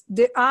make is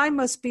that I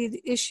must be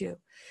the issue.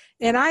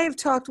 And I have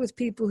talked with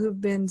people who've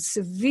been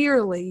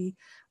severely,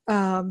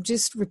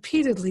 just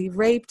repeatedly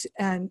raped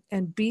and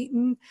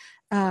beaten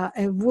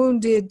and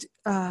wounded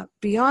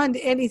beyond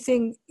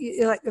anything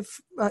like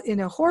in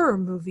a horror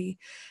movie.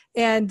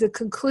 And the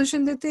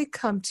conclusion that they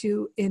come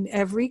to in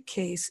every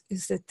case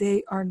is that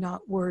they are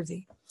not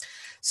worthy.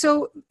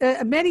 So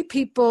many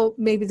people,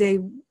 maybe they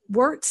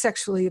weren't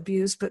sexually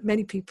abused, but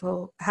many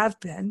people have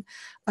been.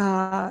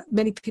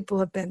 Many people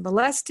have been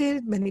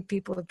molested. Many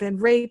people have been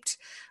raped.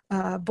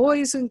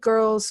 Boys and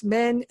girls,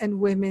 men and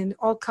women,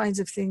 all kinds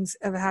of things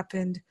have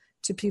happened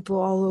to people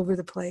all over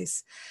the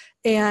place.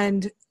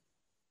 And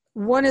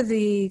one of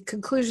the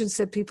conclusions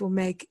that people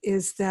make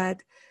is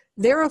that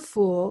they're a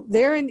fool,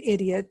 they're an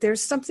idiot,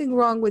 there's something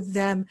wrong with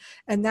them,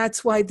 and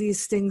that's why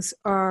these things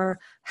are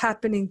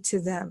happening to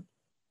them.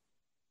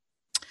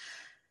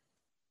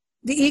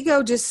 The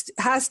ego just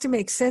has to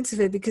make sense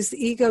of it, because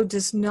the ego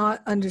does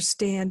not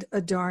understand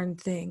a darn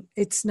thing.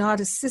 It's not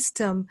a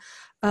system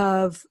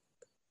of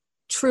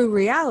true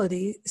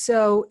reality,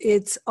 so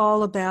it's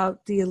all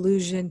about the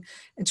illusion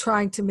and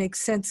trying to make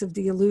sense of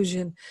the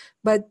illusion.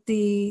 But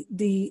the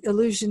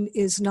illusion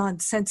is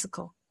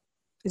nonsensical.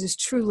 It is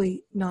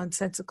truly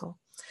nonsensical.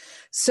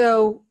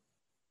 So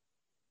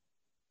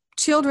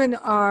children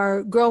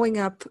are growing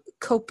up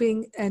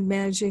coping and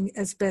managing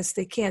as best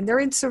they can. They're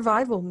in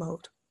survival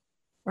mode,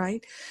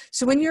 right?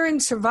 So when you're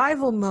in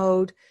survival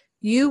mode,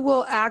 you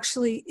will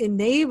actually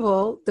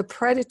enable the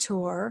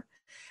predator.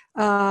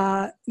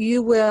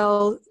 You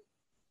will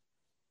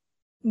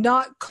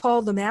not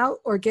call them out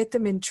or get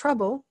them in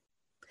trouble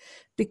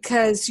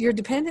because you're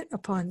dependent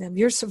upon them.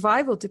 Your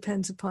survival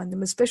depends upon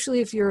them,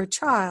 especially if you're a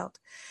child.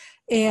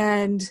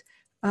 And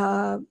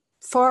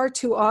far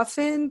too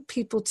often,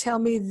 people tell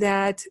me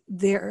that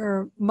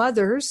their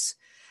mothers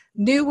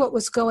knew what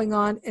was going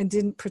on and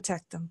didn't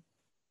protect them.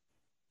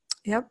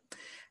 Yep,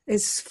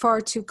 it's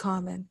far too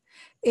common.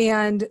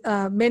 And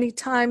many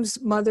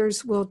times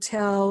mothers will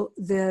tell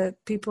the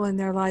people in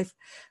their life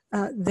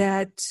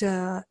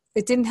that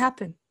it didn't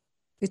happen.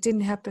 It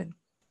didn't happen.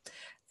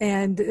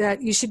 And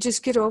that you should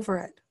just get over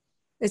it.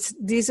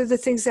 These are the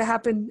things that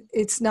happen.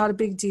 It's not a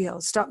big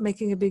deal. Stop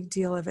making a big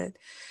deal of it.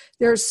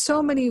 There are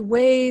so many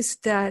ways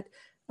that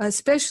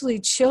especially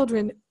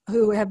children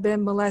who have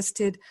been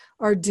molested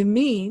are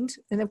demeaned.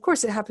 And of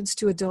course it happens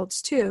to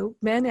adults too,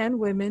 men and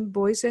women,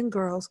 boys and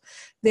girls.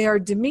 They are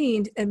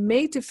demeaned and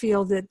made to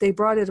feel that they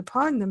brought it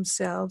upon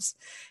themselves.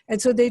 And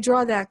so they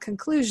draw that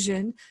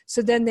conclusion.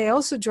 So then they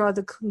also draw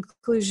the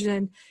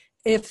conclusion,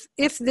 if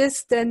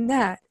this, then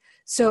that.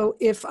 So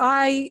if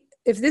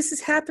this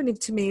is happening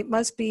to me, it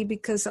must be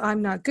because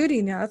I'm not good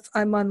enough,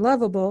 I'm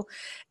unlovable.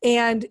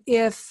 And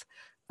if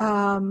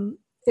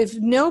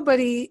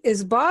nobody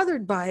is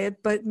bothered by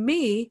it but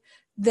me,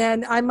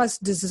 then I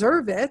must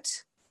deserve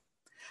it.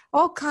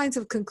 All kinds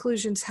of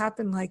conclusions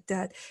happen like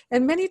that.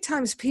 And many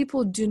times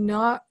people do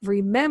not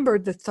remember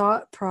the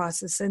thought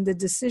process and the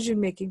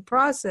decision-making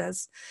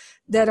process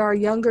that our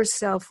younger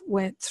self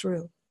went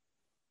through.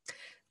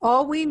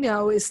 All we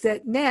know is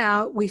that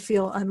now we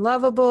feel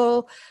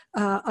unlovable,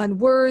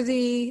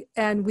 unworthy,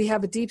 and we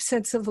have a deep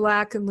sense of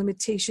lack and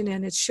limitation,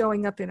 and it's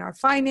showing up in our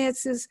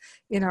finances,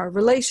 in our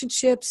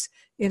relationships,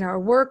 in our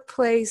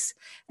workplace.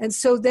 And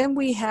so then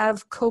we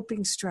have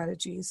coping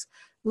strategies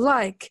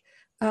like,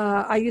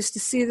 I used to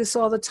see this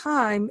all the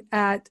time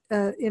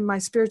in my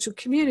spiritual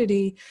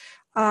community.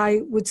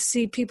 I would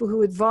see people who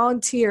would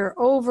volunteer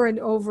over and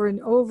over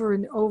and over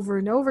and over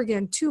and over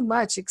again, too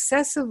much,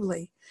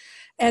 excessively.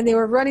 And they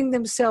were running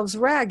themselves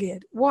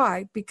ragged.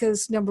 Why?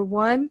 Because number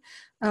one,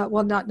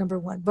 not number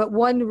one, but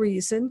one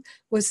reason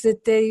was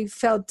that they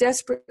felt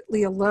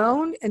desperately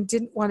alone and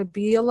didn't want to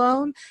be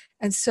alone.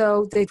 And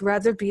so they'd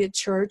rather be at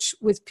church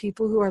with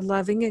people who are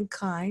loving and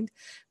kind.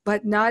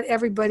 But not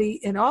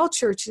everybody in all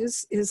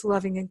churches is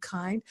loving and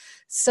kind.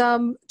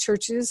 Some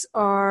churches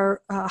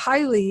are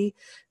highly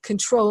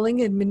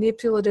controlling and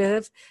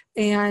manipulative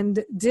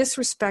and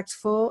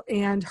disrespectful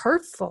and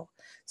hurtful.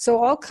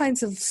 So all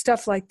kinds of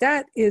stuff like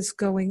that is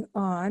going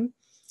on.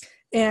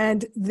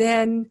 And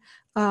then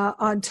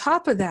on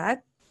top of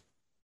that,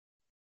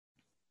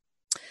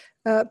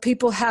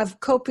 people have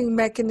coping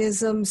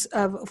mechanisms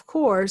of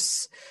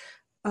course,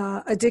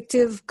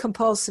 addictive,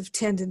 compulsive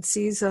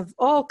tendencies of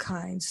all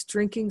kinds: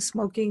 drinking,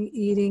 smoking,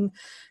 eating,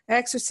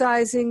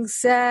 exercising,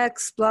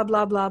 sex, blah,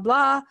 blah, blah,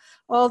 blah.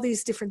 All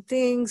these different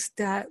things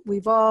that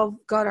we've all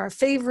got our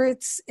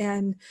favorites,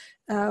 and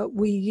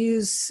we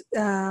use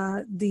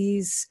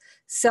these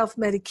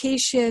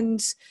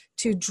self-medications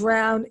to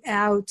drown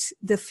out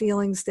the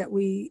feelings that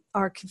we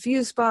are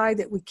confused by,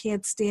 that we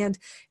can't stand,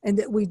 and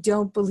that we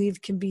don't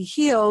believe can be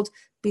healed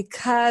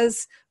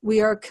because we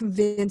are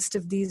convinced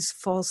of these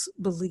false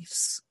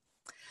beliefs.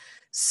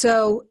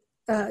 So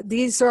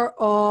these are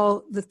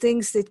all the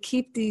things that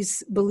keep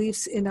these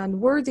beliefs in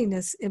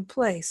unworthiness in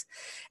place.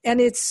 And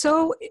it's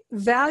so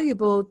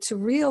valuable to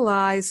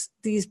realize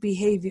these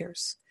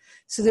behaviors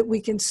so that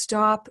we can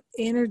stop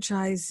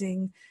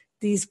energizing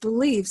these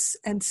beliefs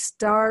and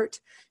start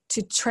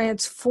to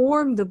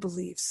transform the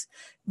beliefs.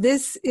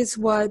 This is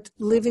what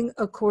Living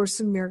A Course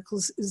in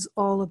Miracles is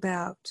all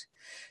about,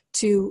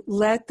 to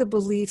let the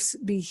beliefs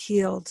be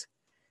healed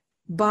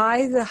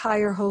by the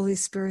higher Holy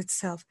Spirit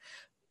self.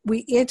 We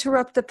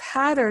interrupt the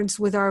patterns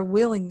with our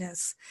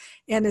willingness.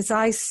 And as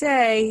I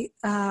say,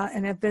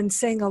 and I've been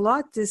saying a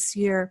lot this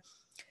year,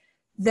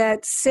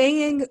 that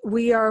saying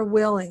we are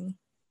willing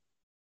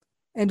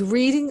and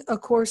reading A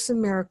Course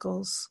in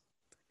Miracles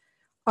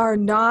are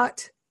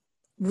not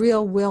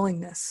real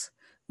willingness.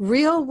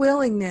 Real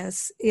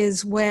willingness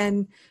is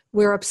when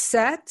we're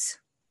upset,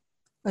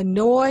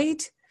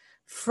 annoyed,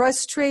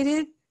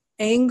 frustrated,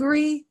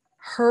 angry,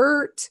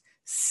 hurt,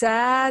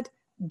 sad,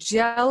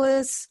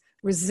 jealous,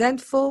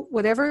 resentful,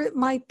 whatever it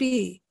might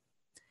be,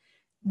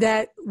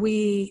 that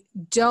we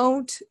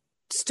don't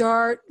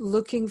start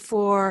looking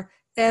for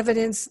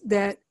evidence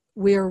that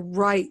we're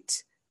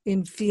right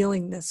in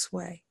feeling this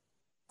way.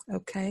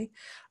 Okay?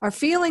 Our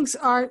feelings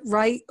aren't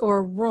right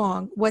or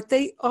wrong. What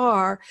they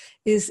are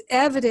is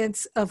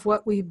evidence of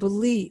what we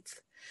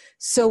believe.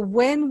 So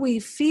when we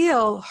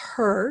feel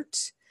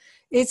hurt,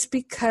 it's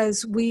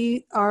because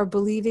we are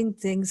believing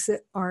things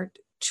that aren't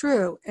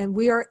true, and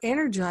we are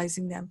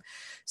energizing them.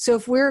 So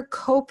if we're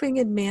coping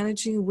and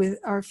managing with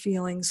our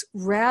feelings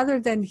rather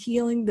than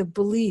healing the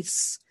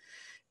beliefs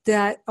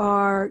that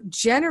are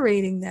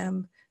generating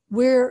them,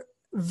 we're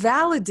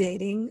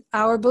validating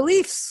our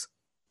beliefs,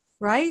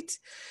 right?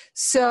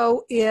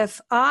 So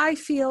if I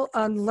feel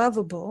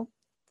unlovable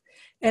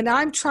And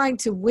I'm trying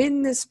to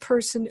win this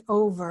person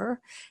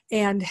over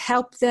and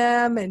help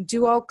them and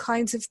do all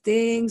kinds of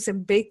things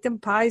and bake them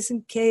pies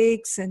and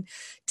cakes and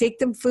take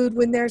them food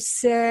when they're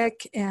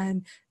sick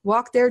and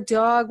walk their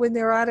dog when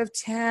they're out of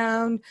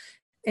town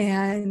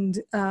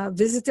and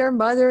visit their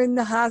mother in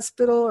the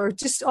hospital, or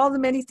just all the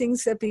many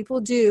things that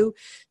people do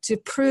to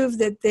prove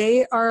that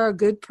they are a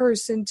good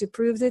person, to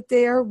prove that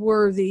they are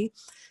worthy,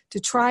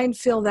 to try and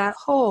fill that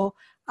hole.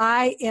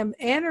 I am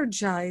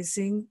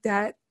energizing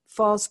that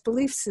false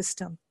belief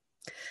system.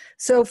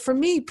 So for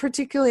me,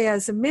 particularly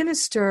as a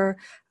minister,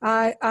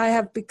 I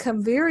have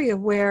become very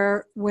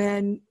aware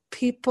when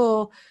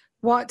people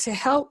want to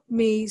help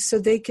me so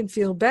they can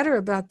feel better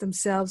about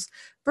themselves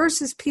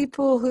versus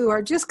people who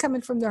are just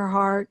coming from their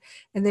heart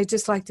and they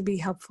just like to be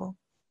helpful,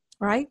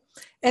 right?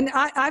 And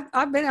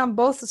I've been on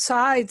both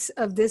sides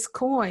of this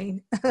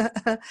coin.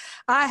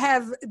 I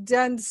have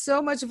done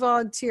so much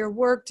volunteer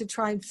work to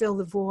try and fill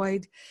the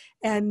void.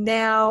 And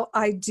now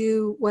I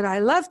do what I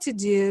love to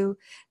do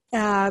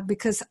not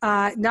because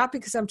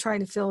I'm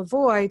trying to fill a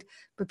void,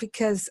 but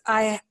because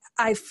I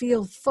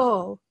feel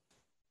full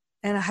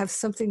and I have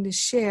something to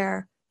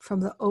share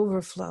from the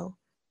overflow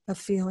of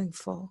feeling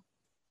full.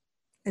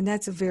 And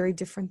that's a very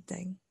different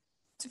thing.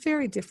 It's a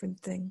very different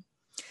thing.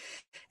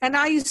 And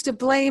I used to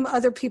blame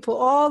other people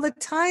all the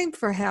time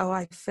for how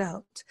I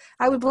felt.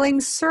 I would blame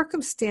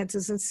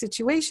circumstances and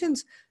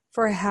situations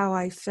for how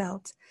I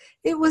felt.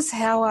 It was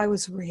how I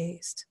was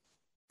raised.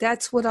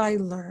 That's what I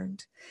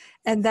learned.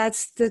 And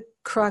that's the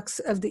crux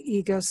of the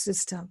ego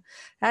system.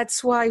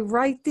 That's why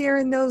right there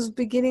in those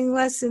beginning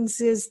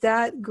lessons is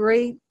that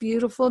great,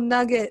 beautiful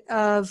nugget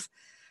of,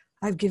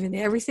 I've given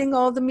everything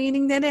all the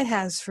meaning that it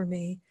has for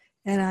me,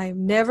 and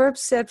I'm never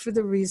upset for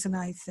the reason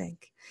I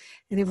think.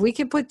 And if we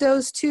can put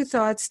those two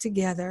thoughts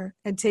together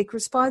and take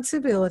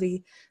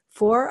responsibility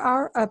for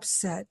our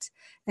upset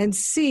and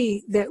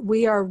see that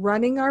we are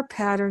running our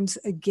patterns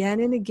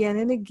again and again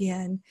and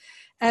again,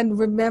 and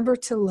remember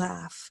to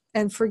laugh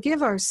and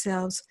forgive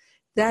ourselves,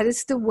 that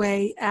is the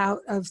way out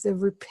of the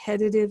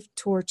repetitive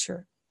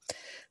torture.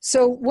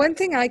 So one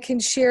thing I can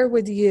share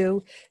with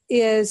you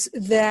is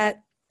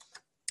that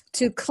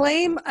to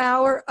claim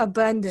our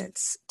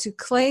abundance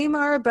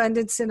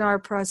and our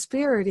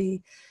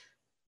prosperity,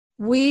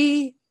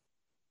 we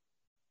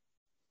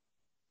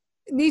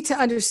need to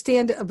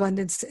understand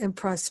abundance and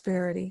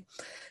prosperity.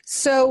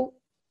 So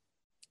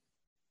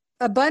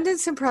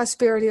abundance and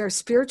prosperity are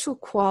spiritual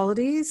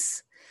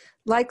qualities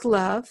like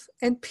love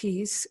and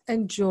peace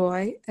and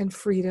joy and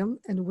freedom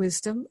and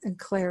wisdom and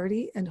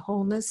clarity and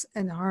wholeness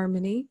and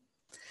harmony.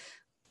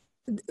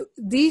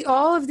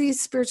 All of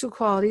these spiritual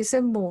qualities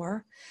and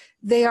more,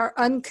 they are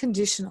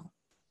unconditional.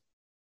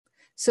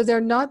 So they're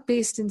not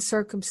based in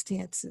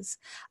circumstances.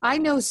 I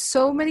know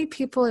so many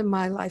people in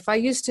my life. I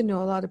used to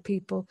know a lot of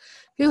people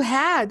who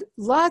had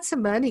lots of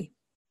money,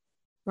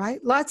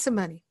 right? Lots of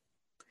money.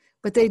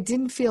 But they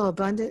didn't feel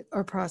abundant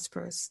or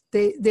prosperous.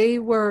 They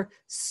were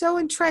so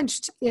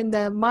entrenched in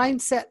the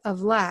mindset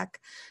of lack,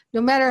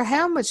 no matter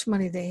how much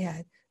money they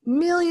had,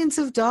 millions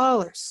of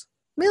dollars,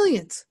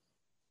 millions.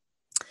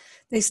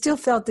 They still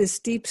felt this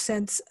deep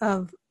sense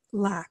of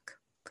lack.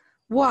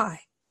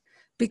 Why?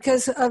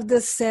 Because of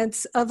the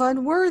sense of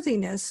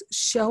unworthiness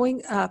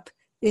showing up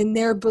in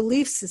their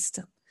belief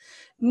system.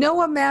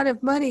 No amount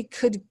of money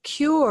could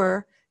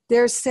cure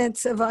their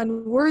sense of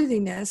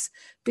unworthiness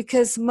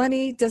because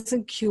money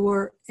doesn't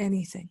cure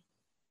anything.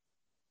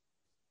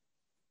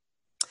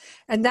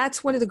 And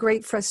that's one of the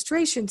great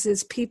frustrations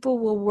is people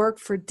will work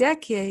for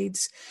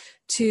decades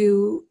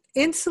to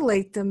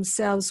insulate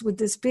themselves with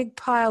this big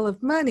pile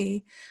of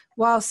money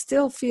while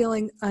still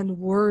feeling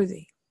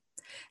unworthy.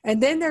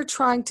 And then they're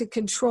trying to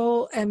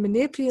control and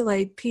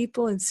manipulate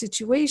people and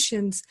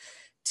situations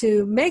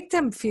to make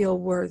them feel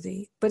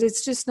worthy, but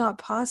it's just not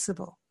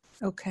possible,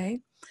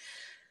 okay?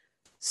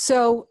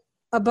 So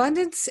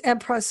abundance and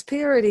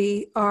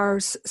prosperity are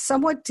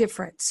somewhat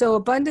different. So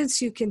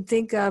abundance you can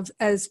think of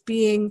as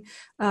being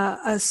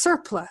a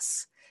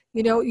surplus.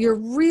 You know, you're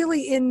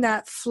really in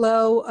that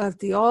flow of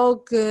the all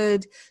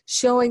good,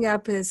 showing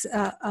up as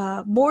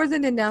more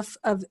than enough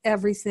of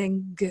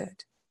everything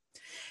good.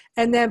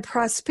 And then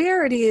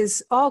prosperity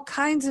is all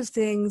kinds of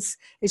things.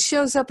 It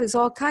shows up as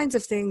all kinds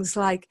of things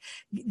like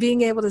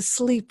being able to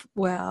sleep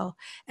well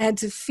and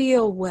to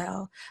feel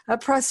well.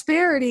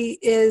 Prosperity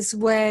is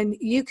when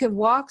you can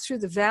walk through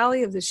the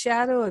valley of the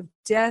shadow of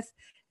death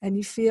and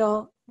you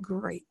feel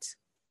great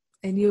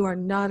and you are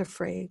not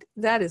afraid.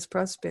 That is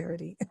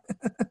prosperity.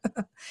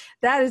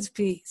 That is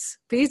peace.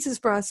 Peace is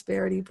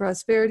prosperity.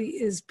 Prosperity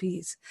is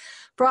peace.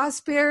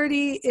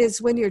 Prosperity is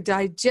when your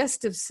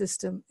digestive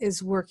system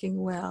is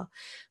working well,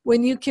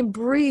 when you can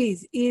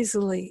breathe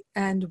easily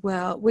and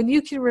well, when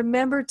you can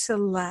remember to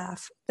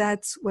laugh.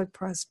 That's what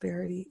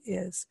prosperity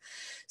is.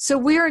 So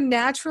we are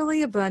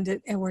naturally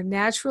abundant and we're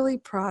naturally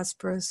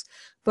prosperous,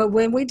 but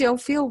when we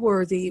don't feel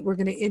worthy, we're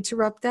going to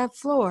interrupt that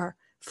flow.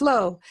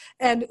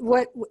 And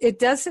it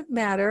doesn't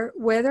matter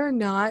whether or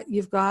not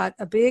you've got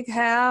a big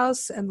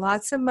house and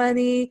lots of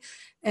money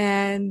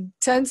and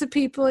tons of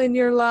people in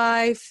your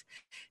life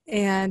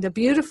and a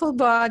beautiful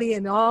body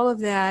and all of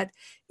that,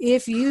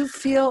 if you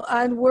feel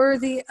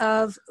unworthy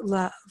of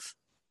love,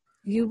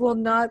 you will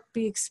not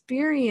be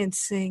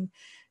experiencing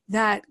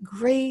that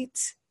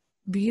great,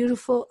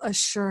 beautiful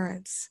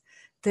assurance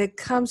that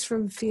comes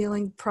from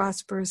feeling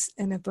prosperous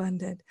and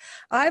abundant.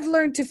 I've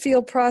learned to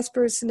feel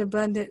prosperous and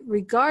abundant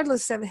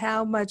regardless of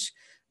how much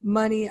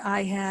money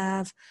I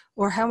have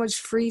or how much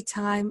free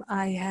time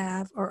I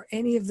have or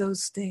any of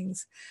those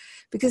things,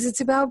 because it's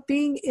about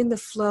being in the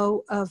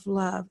flow of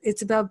love.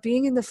 It's about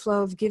being in the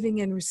flow of giving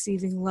and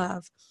receiving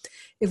love.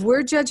 If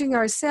we're judging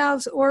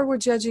ourselves or we're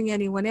judging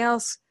anyone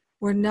else,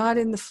 we're not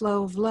in the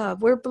flow of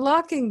love. We're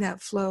blocking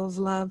that flow of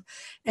love.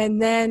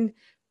 And then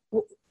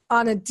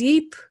on a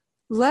deep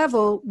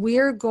level,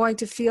 we're going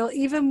to feel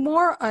even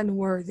more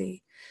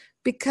unworthy,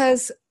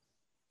 because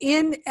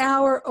in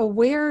our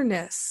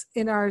awareness,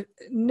 in our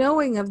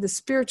knowing of the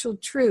spiritual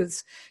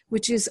truths,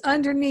 which is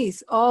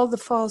underneath all the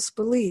false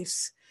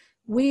beliefs,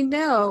 we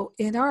know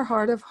in our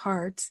heart of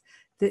hearts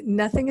that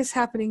nothing is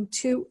happening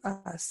to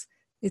us.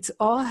 It's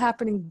all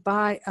happening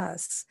by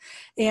us.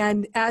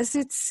 And as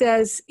it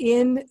says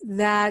in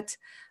that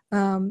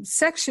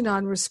section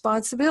on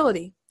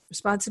responsibility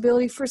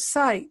for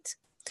sight,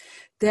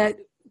 that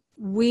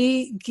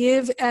we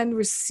give and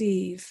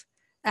receive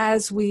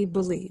as we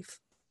believe.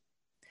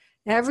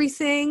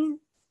 Everything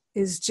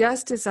is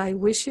just as I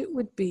wish it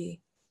would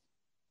be.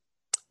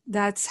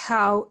 That's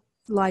how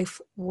life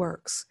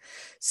works.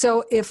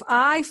 So if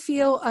I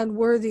feel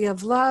unworthy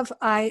of love,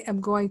 I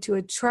am going to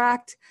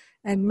attract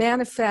and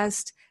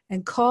manifest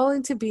and call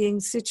into being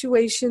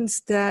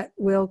situations that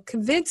will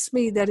convince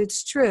me that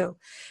it's true.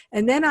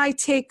 And then I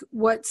take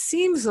what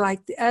seems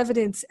like the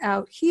evidence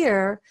out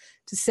here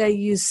to say,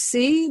 you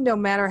see, no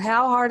matter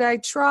how hard I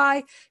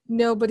try,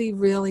 nobody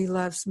really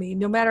loves me.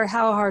 No matter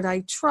how hard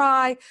I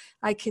try,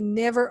 I can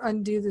never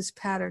undo this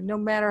pattern. No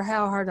matter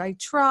how hard I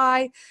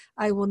try,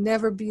 I will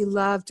never be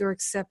loved or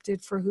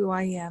accepted for who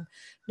I am.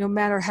 No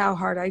matter how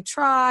hard I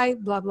try,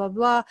 blah, blah,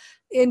 blah,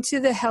 into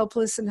the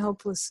helpless and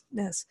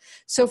hopelessness.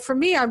 So for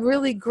me, I'm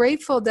really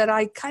grateful that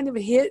I kind of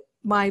hit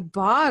my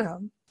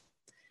bottom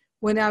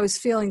when I was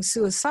feeling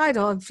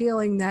suicidal and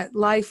feeling that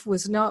life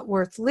was not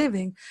worth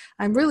living.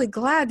 I'm really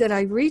glad that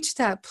I reached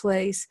that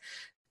place,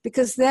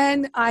 because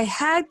then I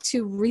had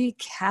to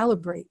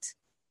recalibrate.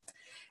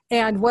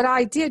 And what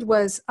I did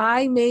was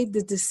I made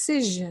the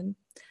decision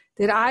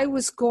that I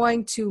was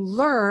going to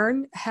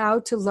learn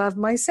how to love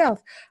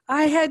myself.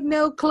 I had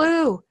no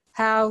clue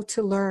how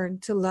to learn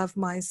to love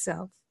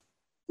myself.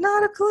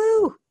 Not a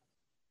clue.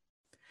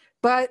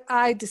 But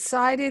I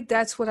decided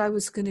that's what I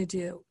was going to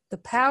do. The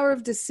power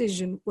of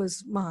decision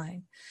was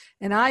mine,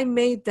 and I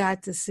made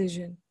that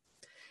decision.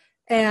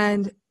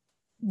 And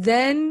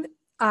then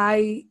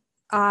I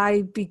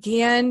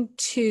began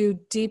to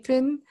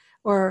deepen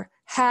or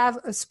have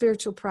a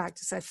spiritual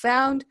practice. I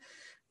found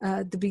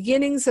the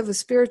beginnings of a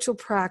spiritual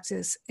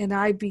practice, and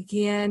I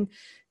began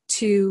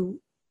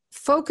to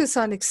focus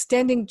on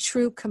extending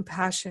true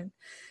compassion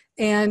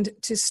and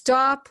to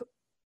stop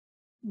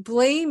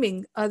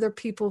blaming other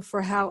people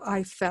for how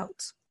I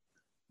felt.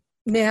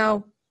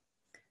 Now,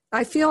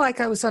 I feel like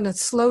I was on a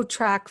slow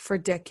track for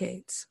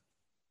decades.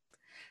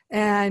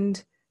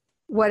 And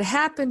what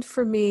happened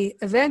for me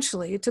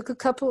eventually, it took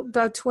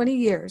about 20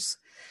 years,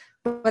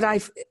 but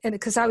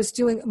because I was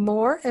doing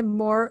more and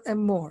more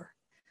and more,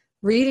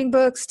 reading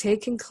books,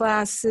 taking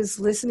classes,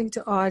 listening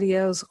to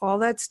audios, all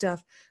that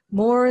stuff,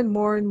 more and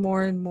more and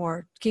more and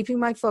more, keeping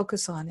my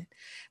focus on it.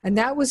 And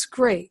that was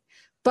great.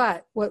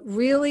 But what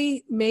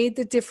really made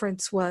the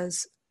difference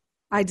was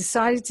I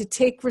decided to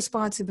take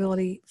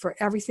responsibility for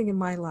everything in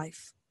my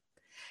life.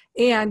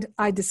 And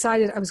I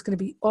decided I was going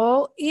to be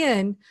all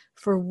in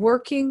for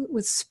working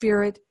with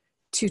spirit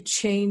to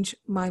change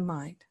my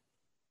mind.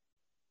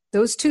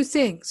 Those two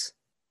things,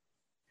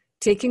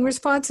 taking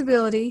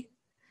responsibility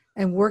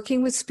and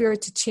working with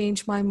spirit to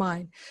change my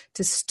mind,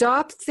 to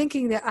stop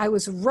thinking that I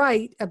was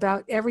right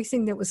about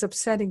everything that was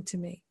upsetting to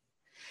me,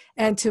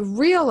 and to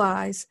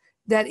realize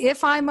that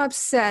if I'm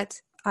upset,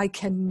 I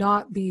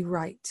cannot be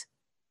right.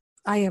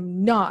 I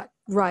am not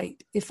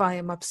right if I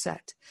am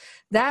upset.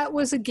 That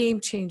was a game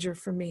changer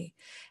for me.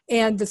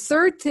 And the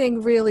third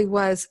thing really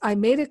was I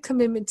made a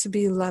commitment to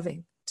be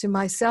loving to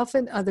myself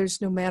and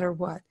others no matter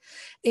what.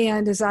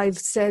 And as I've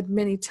said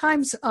many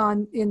times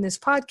in this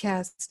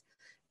podcast,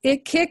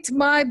 it kicked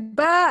my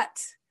butt.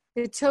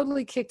 It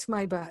totally kicked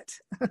my butt.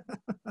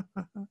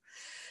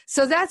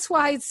 So that's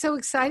why it's so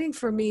exciting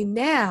for me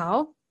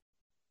now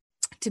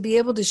to be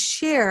able to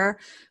share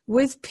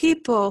with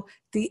people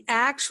the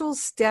actual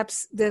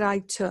steps that I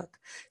took.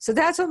 So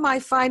that's what my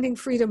Finding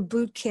Freedom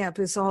Bootcamp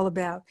is all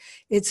about.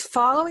 It's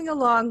following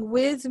along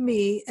with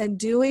me and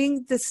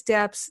doing the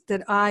steps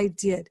that I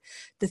did,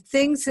 the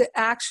things that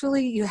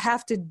actually you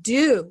have to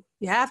do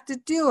You have to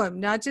do them,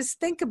 not just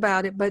think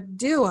about it, but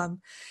do them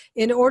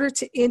in order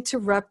to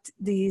interrupt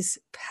these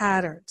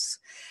patterns.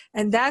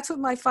 And that's what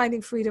my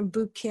Finding Freedom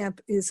Boot Camp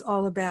is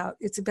all about.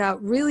 It's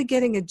about really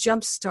getting a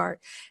jump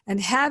start and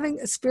having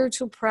a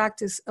spiritual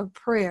practice of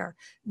prayer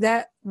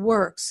that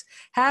works,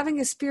 having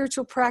a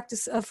spiritual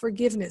practice of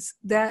forgiveness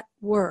that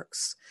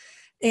works.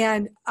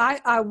 And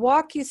I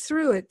walk you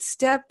through it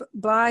step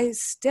by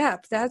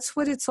step. That's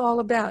what it's all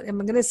about. And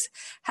I'm going to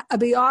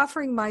be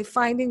offering my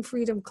Finding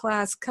Freedom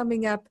class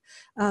coming up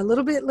a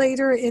little bit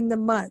later in the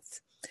month.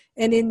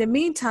 And in the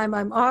meantime,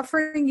 I'm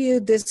offering you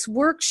this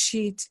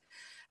worksheet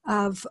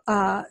of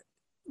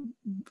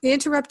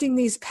interrupting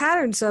these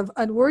patterns of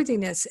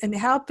unworthiness and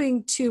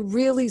helping to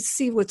really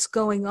see what's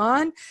going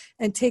on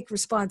and take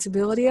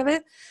responsibility of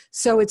it.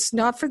 So it's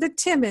not for the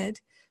timid.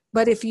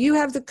 But if you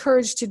have the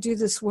courage to do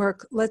this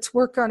work, let's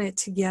work on it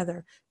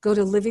together. Go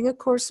to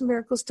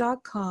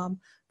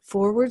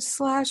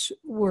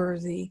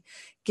livingacourseofmiracles.com/worthy.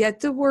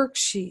 Get the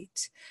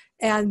worksheet.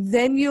 And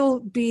then you'll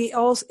be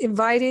also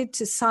invited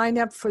to sign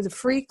up for the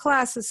free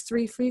classes,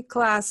 3 free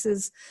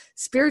classes,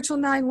 Spiritual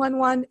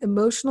 911,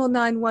 Emotional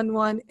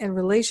 911, and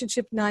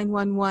Relationship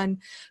 911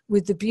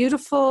 with the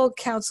beautiful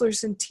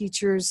counselors and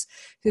teachers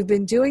who've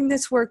been doing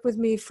this work with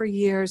me for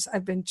years.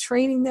 I've been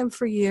training them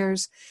for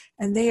years,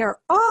 and they are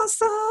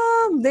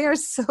awesome. They are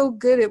so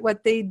good at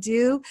what they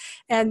do,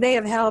 and they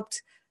have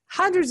helped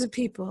hundreds of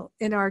people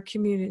in our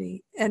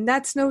community, and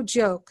that's no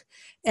joke.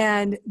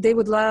 And they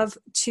would love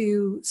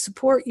to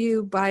support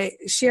you by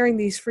sharing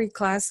these free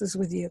classes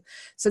with you.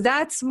 So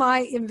that's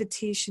my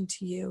invitation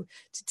to you,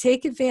 to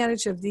take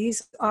advantage of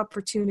these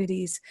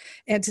opportunities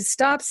and to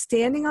stop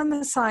standing on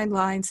the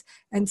sidelines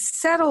and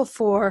settle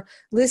for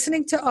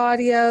listening to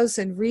audios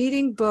and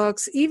reading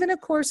books, even A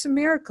Course in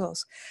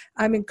Miracles.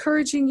 I'm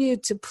encouraging you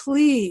to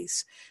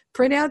please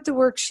print out the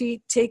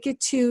worksheet, take it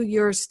to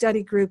your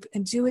study group,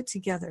 and do it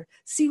together.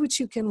 See what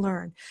you can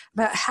learn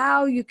about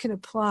how you can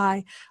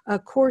apply A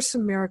Course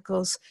in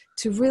Miracles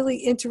to really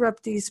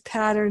interrupt these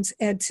patterns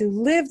and to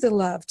live the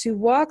love, to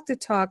walk the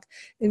talk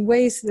in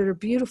ways that are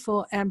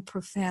beautiful and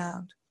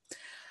profound.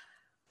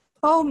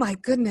 Oh my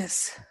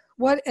goodness,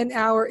 what an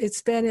hour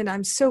it's been, and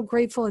I'm so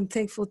grateful and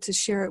thankful to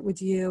share it with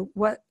you.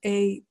 What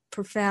a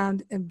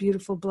profound and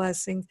beautiful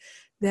blessing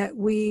that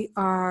we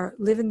are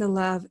living the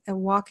love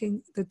and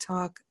walking the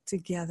talk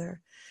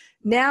together.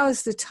 Now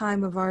is the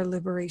time of our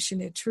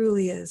liberation. It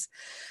truly is.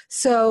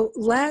 So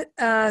let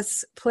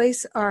us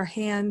place our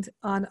hand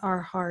on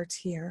our heart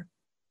here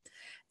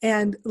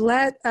and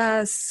let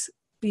us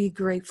be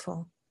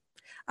grateful.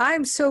 I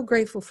am so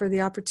grateful for the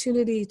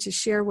opportunity to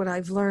share what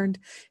I've learned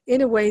in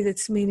a way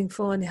that's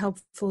meaningful and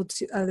helpful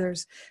to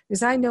others,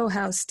 because I know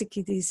how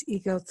sticky these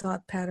ego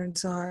thought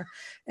patterns are.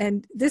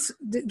 And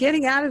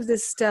getting out of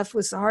this stuff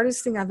was the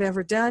hardest thing I've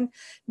ever done.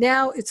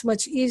 Now it's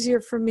much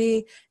easier for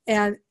me,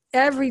 and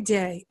every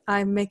day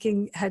I'm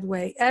making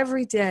headway.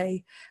 Every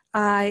day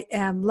I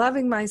am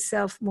loving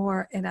myself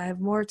more, and I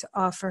have more to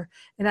offer,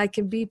 and I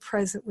can be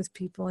present with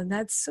people, and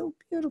that's so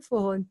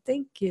beautiful. And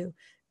thank you.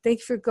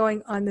 Thank you for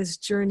going on this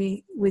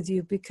journey with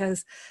me,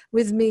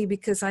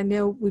 because I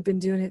know we've been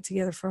doing it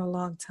together for a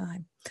long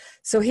time.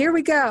 So here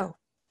we go.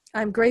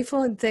 I'm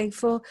grateful and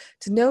thankful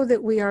to know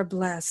that we are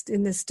blessed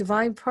in this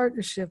divine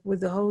partnership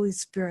with the Holy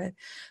Spirit.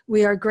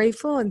 We are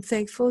grateful and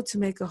thankful to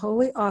make a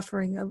holy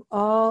offering of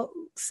all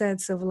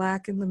sense of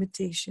lack and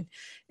limitation.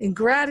 In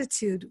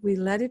gratitude, we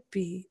let it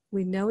be.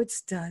 We know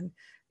it's done.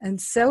 And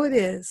so it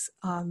is.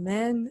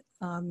 Amen,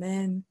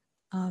 amen,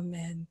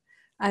 amen.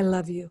 I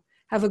love you.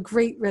 Have a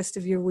great rest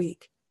of your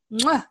week.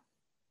 Mwah!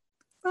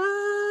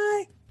 Bye.